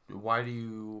do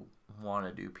you want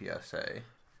to do PSA?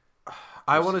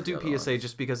 I want to do PSA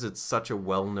just because it's such a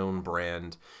well-known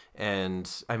brand, and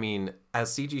I mean, as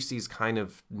CGC's kind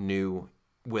of new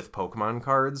with Pokemon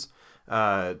cards,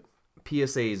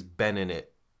 PSA's been in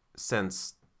it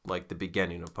since like the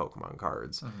beginning of Pokemon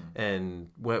cards. Mm-hmm. And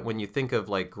when you think of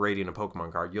like grading a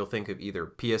Pokemon card, you'll think of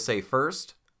either PSA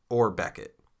first or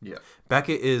Beckett. Yeah.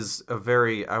 Beckett is a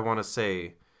very, I want to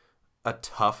say, a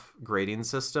tough grading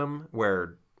system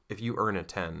where if you earn a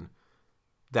 10,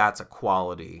 that's a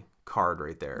quality card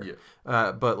right there.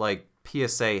 Yeah. But like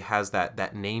PSA has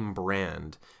that name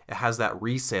brand. It has that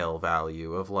resale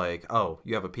value of like, oh,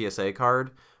 you have a PSA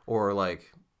card, or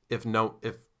like if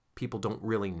people don't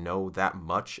really know that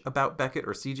much about Beckett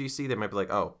or CGC, they might be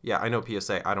like, oh yeah, I know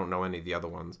PSA, I don't know any of the other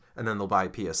ones, and then they'll buy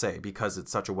PSA because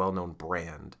it's such a well-known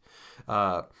brand.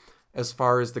 As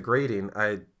far as the grading,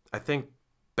 I think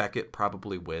Beckett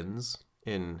probably wins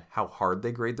in how hard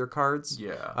they grade their cards.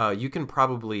 Yeah. You can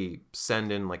probably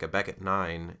send in like a Beckett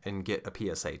 9 and get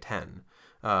a PSA 10.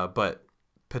 But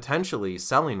potentially,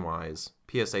 selling-wise,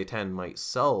 PSA 10 might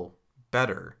sell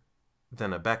better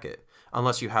than a Beckett.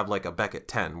 Unless you have like a Beckett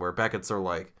 10, where Beckett's are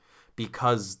like,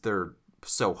 because they're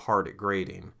so hard at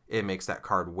grading, it makes that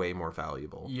card way more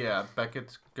valuable. Yeah,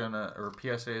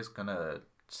 PSA is gonna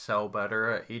sell better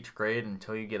at each grade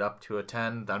until you get up to a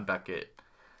 10, then Beckett.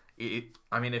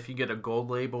 I mean, if you get a gold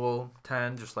label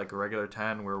 10, just like a regular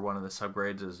 10, where one of the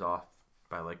subgrades is off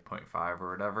by like 0.5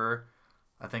 or whatever,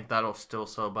 I think that'll still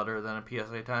sell better than a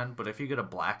PSA 10. But if you get a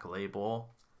black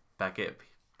label Beckett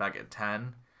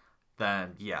 10,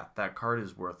 then yeah, that card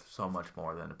is worth so much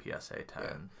more than a PSA 10.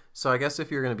 Yeah. So I guess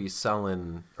if you're going to be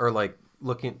selling or like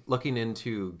looking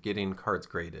into getting cards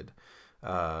graded,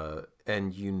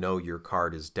 and you know your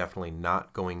card is definitely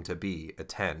not going to be a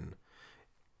 10,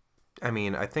 I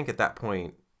mean, I think at that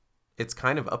point, it's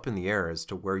kind of up in the air as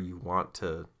to where you want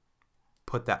to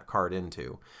put that card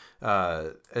into.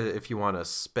 If you want to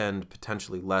spend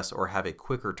potentially less or have a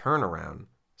quicker turnaround,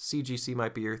 CGC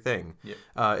might be your thing.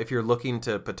 Yeah. If you're looking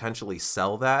to potentially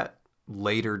sell that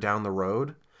later down the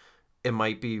road, it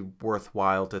might be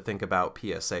worthwhile to think about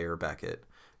PSA or Beckett,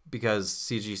 because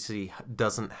CGC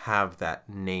doesn't have that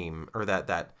name or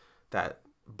that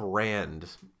brand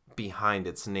behind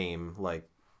its name like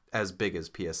as big as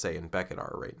PSA and Beckett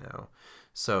are right now.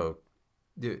 So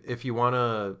if you want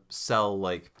to sell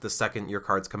like the second your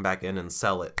cards come back in and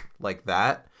sell it like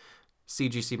that,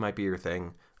 CGC might be your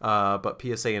thing. But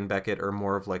PSA and Beckett are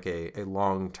more of like a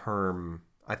long-term,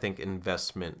 I think,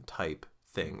 investment type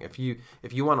thing. If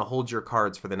you want to hold your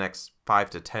cards for the next 5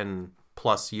 to 10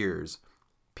 plus years,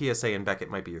 PSA and Beckett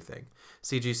might be your thing.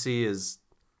 CGC is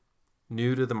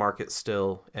new to the market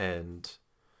still, and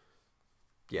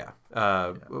yeah.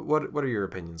 What are your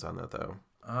opinions on that though?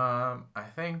 I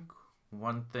think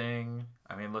one thing,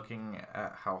 I mean, looking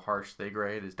at how harsh they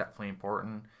grade is definitely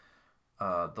important.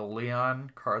 The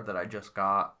Leon card that I just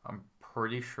got, I'm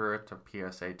pretty sure it's a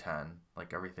PSA 10.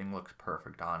 Like, everything looks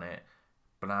perfect on it.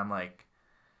 But I'm like,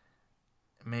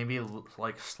 maybe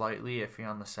like slightly iffy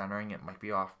on the centering. It might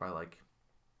be off by like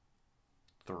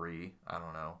 3. I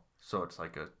don't know. So it's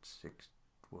like a 6.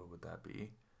 What would that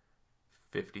be?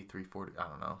 53, 40. I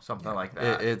don't know, something like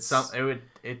that.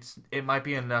 It might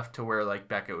be enough to where like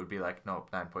Beckett would be like,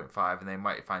 nope, 9.5, and they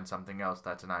might find something else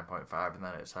that's a 9.5, and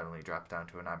then it suddenly drops down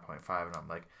to a 9.5, and I'm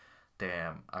like,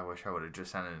 damn, I wish I would have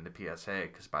just sent it into PSA,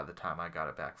 because by the time I got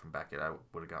it back from Beckett, I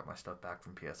would have got my stuff back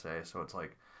from PSA. So it's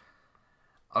like,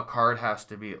 a card has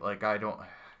to be like, I don't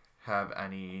have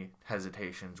any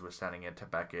hesitations with sending it to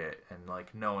Beckett and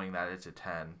like knowing that it's a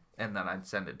 10, and then I'd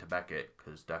send it to Beckett,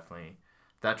 because definitely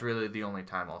that's really the only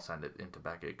time I'll send it into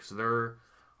Beckett, because they're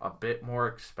a bit more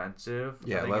expensive.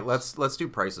 Yeah, let's do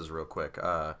prices real quick.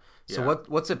 So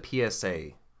what's a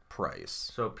PSA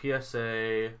price? So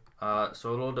PSA,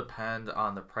 so it'll depend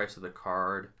on the price of the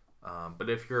card. But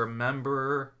if you're a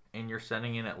member and you're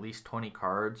sending in at least 20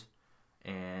 cards,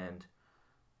 and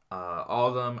all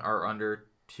of them are under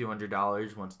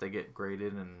 $200 once they get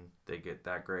graded and they get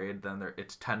that grade, then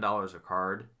it's $10 a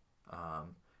card.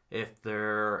 If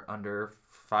they're under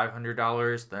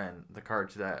 $500, then the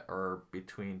cards that are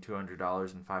between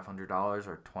 $200 and $500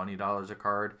 are $20 a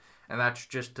card, and that's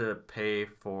just to pay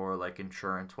for like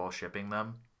insurance while shipping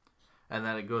them. And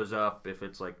then it goes up if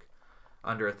it's like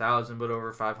under 1,000 but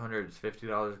over 500, it's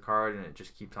 $50 a card, and it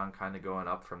just keeps on kind of going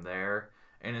up from there.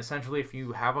 And essentially, if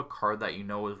you have a card that you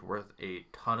know is worth a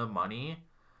ton of money,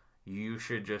 you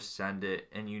should just send it,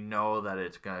 and you know that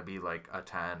it's going to be like a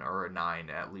 10 or a 9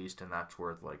 at least, and that's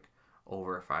worth like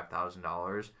over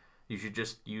 $5,000. You should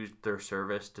just use their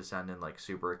service to send in like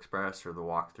Super Express or the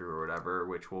walkthrough or whatever,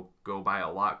 which will go by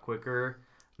a lot quicker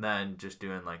than just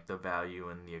doing like the value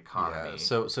and the economy.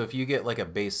 Yeah, so if you get like a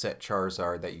base set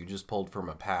Charizard that you just pulled from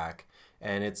a pack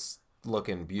and it's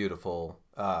looking beautiful,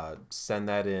 send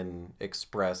that in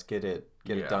Express, get it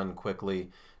done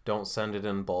quickly. Don't send it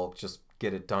in bulk, just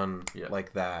get it done Yeah.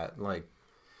 like that. Like,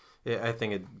 I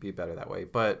think it'd be better that way.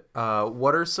 But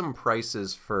what are some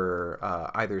prices for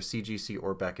either CGC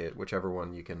or Beckett, whichever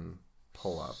one you can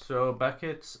pull up? So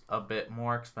Beckett's a bit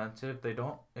more expensive.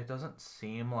 It doesn't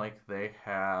seem like they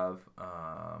have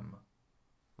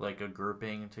like a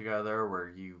grouping together where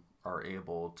you are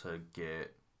able to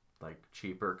get like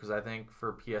cheaper. Because I think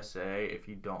for PSA, if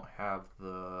you don't have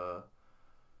the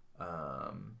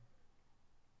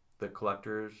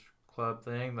collectors club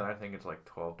thing, then I think it's like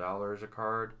 $12 a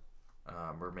card,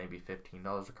 or maybe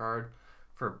 $15 a card.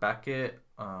 For Beckett,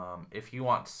 if you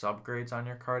want subgrades on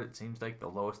your card, it seems like the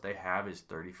lowest they have is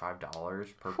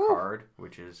 $35 per card,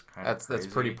 which is kind of crazy.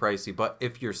 That's pretty pricey. But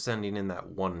if you're sending in that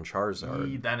one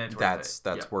Charizard, then it's that's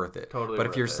yep. worth it. Totally. But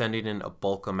worth if you're it. sending in a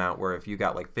bulk amount, where if you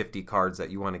got like 50 cards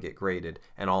that you want to get graded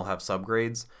and all have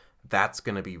subgrades, that's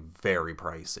gonna be very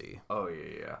pricey. Oh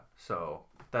yeah. So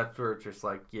that's where it's just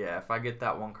like, yeah, if I get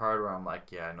that one card where I'm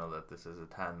like, yeah, I know that this is a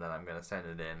 10, then I'm gonna send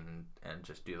it in and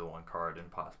just do the one card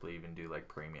and possibly even do like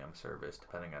premium service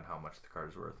depending on how much the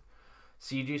card is worth.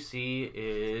 CGC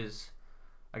is,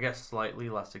 I guess, slightly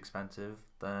less expensive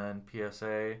than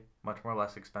PSA, much more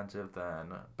less expensive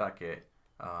than Beckett.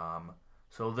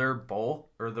 So their bulk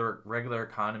or their regular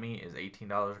economy is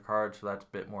 $18 a card, so that's a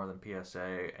bit more than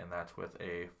PSA, and that's with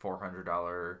a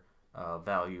 $400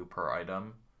 value per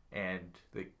item. And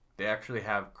they actually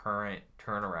have current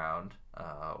turnaround,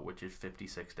 which is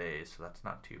 56 days, so that's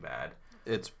not too bad.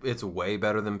 It's way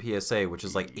better than PSA, which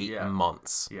is like 8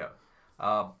 months. Yeah.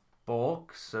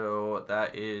 Bulk, so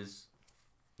that is,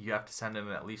 you have to send in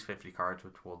at least 50 cards,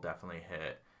 which we'll definitely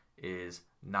hit, is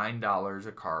 $9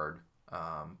 a card.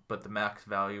 But the max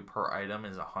value per item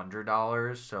is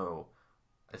 $100. So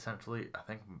essentially, I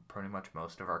think pretty much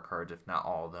most of our cards, if not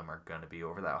all of them, are going to be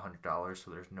over that $100.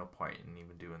 So there's no point in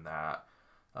even doing that.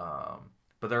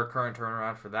 But their current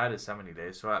turnaround for that is 70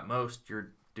 days. So at most,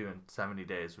 you're doing 70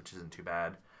 days, which isn't too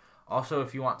bad. Also,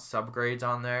 if you want subgrades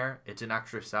on there, it's an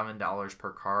extra $7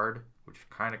 per card, which is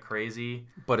kind of crazy.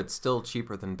 But it's still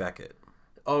cheaper than Beckett.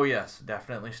 Oh, yes.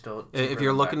 Definitely still cheaper If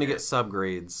you're looking Beckett. to get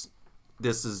subgrades,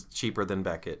 this is cheaper than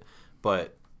Beckett.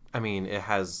 But, I mean,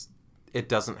 it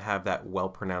doesn't have that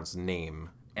well-pronounced name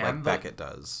like Beckett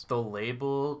does. The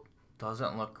label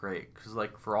doesn't look great. Because,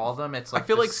 like, for all of them, it's like I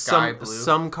feel like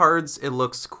some cards it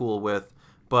looks cool with,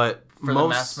 but for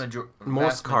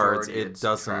most cards it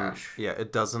doesn't. Trash. Yeah,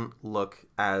 it doesn't look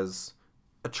as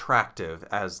attractive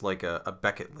as like a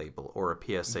Beckett label or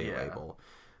a PSA label.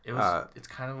 It's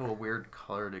kind of a weird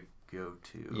color to go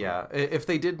to. Yeah, if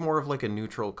they did more of like a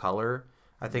neutral color,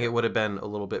 I think it would have been a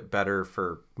little bit better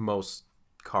for most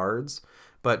cards.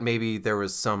 But maybe there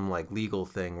was some like legal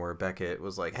thing where Beckett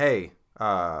was like, "Hey,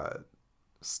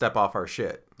 step off our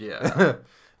shit." Yeah.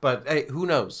 But hey, who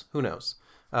knows?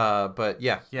 But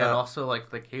yeah. Yeah, and also like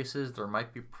the cases, there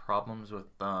might be problems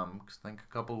with them. Cause I think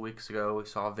a couple of weeks ago we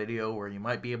saw a video where you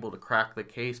might be able to crack the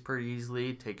case pretty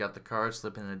easily, take out the card,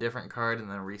 slip in a different card, and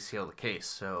then reseal the case.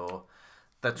 So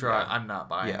that's right. I'm not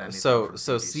buying anything. So from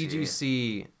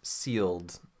CGC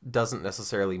sealed doesn't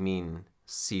necessarily mean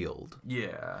sealed.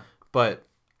 Yeah. But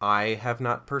I have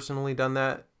not personally done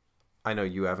that. I know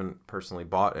you haven't personally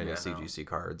bought any CGC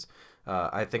cards.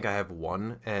 I think I have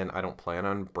one, and I don't plan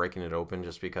on breaking it open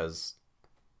just because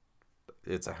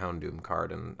it's a Houndoom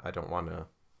card, and I don't want to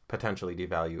potentially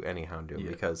devalue any Houndoom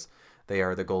because they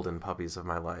are the golden puppies of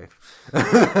my life.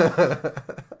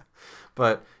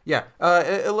 But yeah,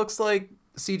 it looks like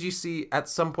CGC at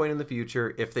some point in the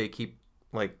future, if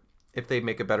they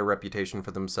make a better reputation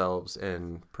for themselves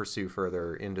and pursue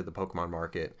further into the Pokemon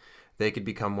market, they could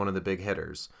become one of the big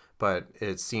hitters. But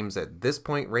it seems at this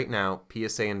point right now,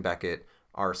 PSA and Beckett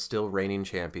are still reigning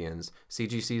champions.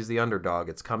 CGC is the underdog.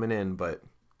 It's coming in, but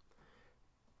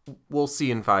we'll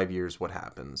see in 5 years what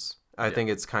happens. I think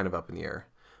it's kind of up in the air.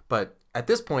 But at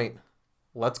this point,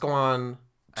 let's go on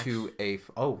to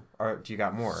do you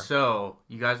got more? So,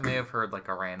 you guys may have heard like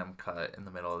a random cut in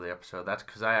the middle of the episode. That's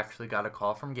because I actually got a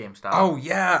call from GameStop. Oh,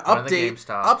 yeah. Update.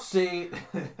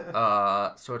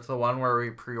 So, it's the one where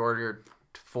we pre-ordered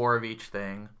 4 of each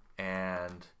thing.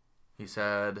 And he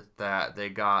said that they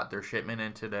got their shipment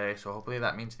in today. So, hopefully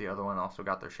that means the other one also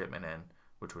got their shipment in,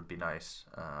 which would be nice.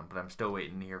 But I'm still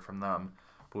waiting to hear from them.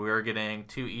 But we are getting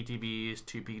 2 ETBs,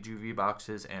 2 PGV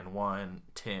boxes, and 1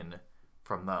 tin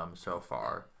from them so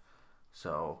far.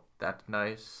 So that's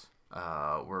nice.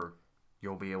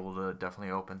 You'll be able to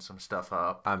definitely open some stuff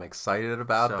up. I'm excited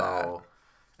about that.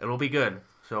 It'll be good.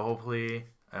 So hopefully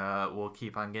we'll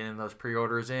keep on getting those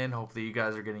pre-orders in. Hopefully you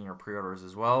guys are getting your pre-orders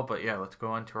as well. But yeah, let's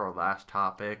go on to our last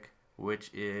topic,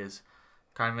 which is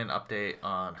kind of an update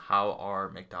on how our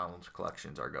McDonald's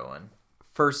collections are going.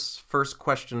 First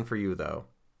question for you though.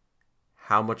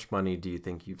 How much money do you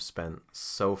think you've spent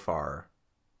so far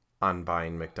on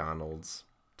buying McDonald's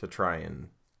to try and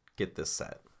get this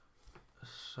set?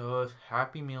 So if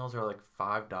Happy Meals are like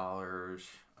 $5,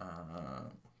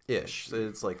 Ish.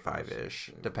 It's like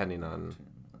 5-ish, depending on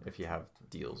if you have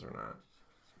deals or not.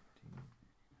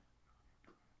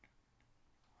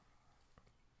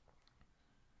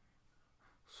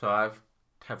 So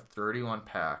have 31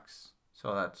 packs.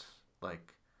 So that's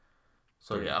like,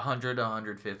 so yeah, 100 to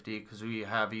 150, because we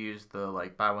have used the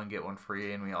like buy one get one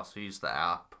free, and we also use the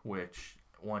app, which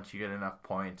once you get enough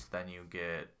points, then you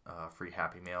get a free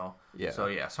Happy Meal. Yeah. So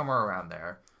yeah, somewhere around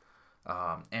there.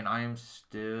 And I am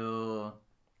still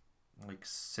like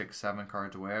 6-7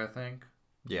 cards away, I think.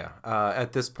 Yeah.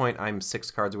 At this point, I'm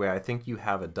 6 cards away. I think you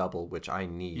have a double, which I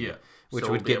need. Yeah. Which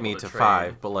So would we'll be get me able to to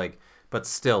 5, but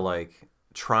still, like,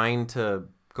 trying to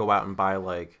go out and buy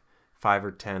like 5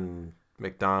 or 10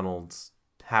 McDonald's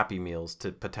Happy Meals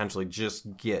to potentially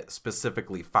just get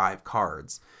specifically 5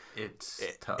 cards. It's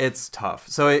tough. It's tough.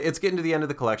 So it's getting to the end of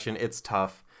the collection. It's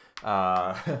tough.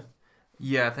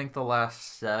 Yeah, I think the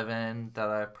last 7 that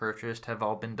I've purchased have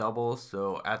all been doubles.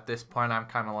 So at this point, I'm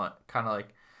kind of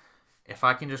like, if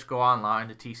I can just go online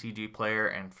to TCG Player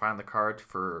and find the cards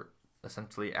for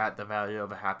essentially at the value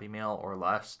of a Happy Meal or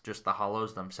less, just the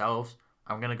holos themselves,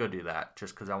 I'm gonna go do that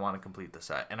just because I want to complete the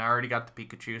set. And I already got the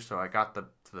Pikachu, so I got the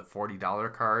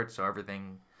 $40 card, so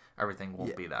everything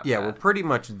won't be that yeah, bad. we're pretty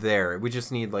much there. We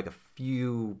just need like a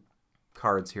few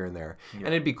cards here and there. Yeah. And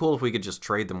it'd be cool if we could just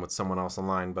trade them with someone else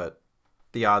online, but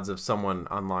the odds of someone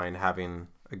online having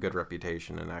a good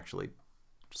reputation and actually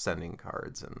sending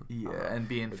cards and and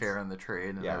being fair in the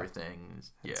trade and everything.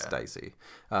 It's dicey.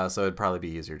 So it'd probably be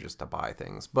easier just to buy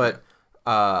things. But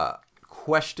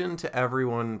question to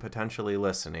everyone potentially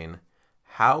listening: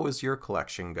 how is your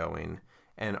collection going?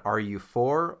 And are you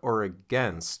for or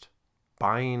against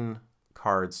buying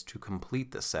cards to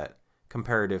complete the set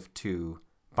comparative to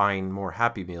buying more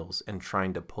Happy Meals and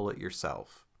trying to pull it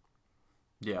yourself?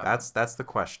 Yeah. That's the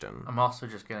question. I'm also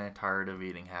just getting tired of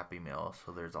eating Happy Meals,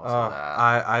 so there's also that.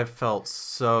 I felt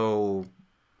so...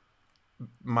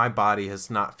 My body has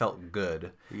not felt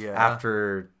good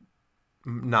after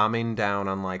nomming down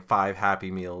on like 5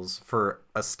 Happy Meals for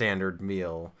a standard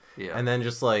meal. Yeah. And then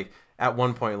just like at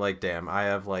one point, like, damn, I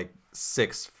have like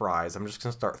 6 fries. I'm just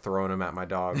gonna start throwing them at my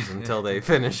dogs until they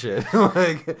finish it.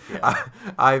 Like,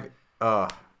 I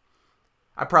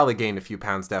probably gained a few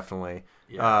pounds, definitely.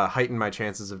 Yeah. Heightened my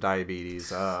chances of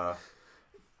diabetes.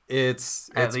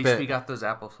 It's At least been... we got those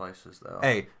apple slices though.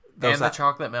 Hey, and the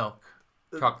chocolate milk.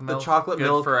 The chocolate good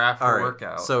milk for after all right,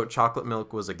 workout. So chocolate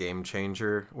milk was a game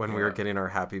changer when we were getting our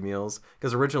Happy Meals,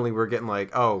 because originally we were getting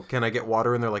like, oh, can I get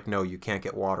water? And they're like, no, you can't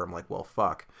get water. I'm like, well,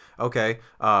 fuck. Okay,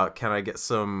 can I get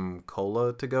some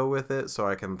cola to go with it so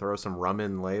I can throw some rum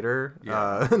in later?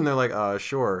 And they're like,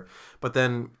 sure. But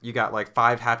then you got like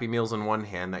 5 Happy Meals in one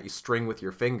hand that you string with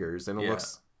your fingers, and it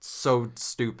looks so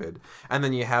stupid. And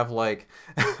then you have like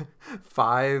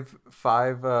five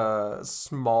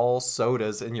small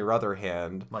sodas in your other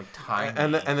hand, like tiny,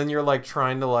 and then you're like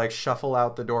trying to like shuffle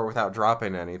out the door without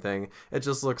dropping anything. It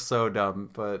just looks so dumb.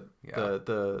 But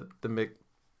the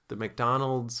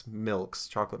McDonald's milks,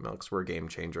 chocolate milks, were a game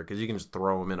changer, because you can just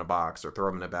throw them in a box or throw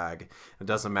them in a bag. It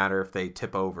doesn't matter if they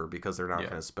tip over because they're not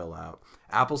going to spill out.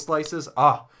 Apple slices,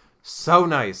 so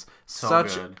nice.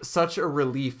 Such a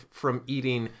relief from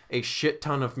eating a shit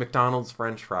ton of McDonald's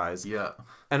French fries. Yeah.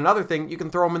 And another thing, you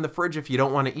can throw them in the fridge if you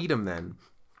don't want to eat them then.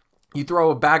 You throw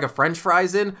a bag of French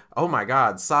fries in, oh my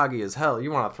god, soggy as hell.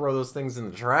 You want to throw those things in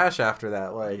the trash after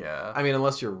that. Like, I mean,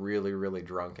 unless you're really, really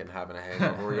drunk and having a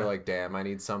hangover where you're like, damn, I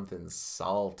need something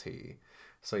salty.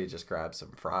 So you just grab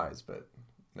some fries, but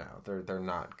no, they're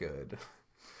not good.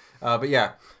 But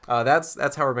yeah,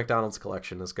 that's how our McDonald's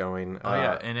collection is going.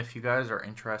 And if you guys are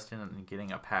interested in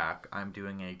getting a pack, I'm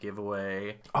doing a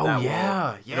giveaway. It'll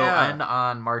end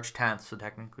on March 10th, so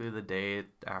technically the day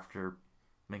after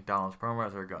McDonald's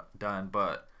promos are done.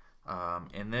 But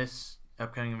in this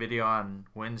upcoming video on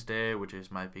Wednesday, which is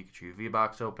my Pikachu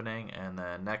V-Box opening, and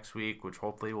then next week, which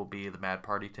hopefully will be the Mad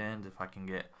Party Tins, if I can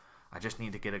get... I just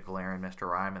need to get a Galarian Mr.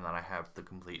 Rime, and then I have the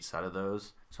complete set of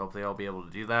those. So hopefully I'll be able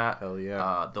to do that. Hell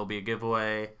yeah. There'll be a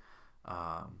giveaway.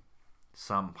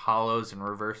 Some holos and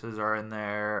reverses are in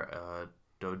there.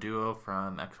 Doduo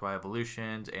from XY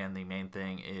Evolutions. And the main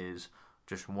thing is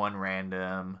just one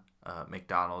random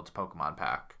McDonald's Pokemon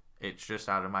pack. It's just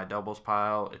out of my doubles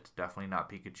pile. It's definitely not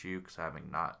Pikachu, because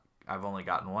I've only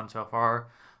gotten one so far.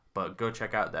 But go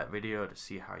check out that video to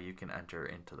see how you can enter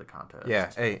into the contest.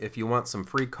 Yeah, hey, if you want some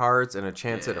free cards and a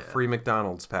chance at a free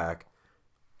McDonald's pack,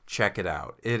 check it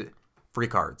out. free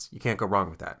cards. You can't go wrong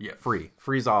with that. Yeah.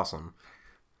 Free's awesome.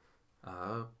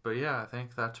 But yeah, I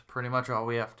think that's pretty much all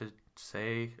we have to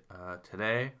say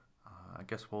today. I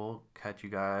guess we'll catch you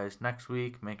guys next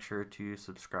week. Make sure to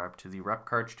subscribe to the Rep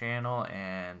Cards channel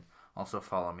and also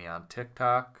follow me on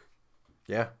TikTok.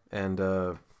 Yeah, and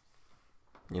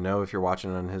if you're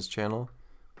watching on his channel,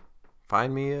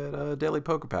 find me at Daily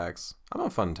Poker Packs. I'm a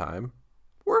fun time.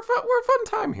 We're a fun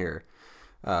time here.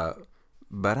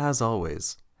 But as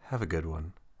always, have a good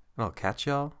one, and I'll catch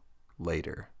y'all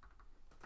later.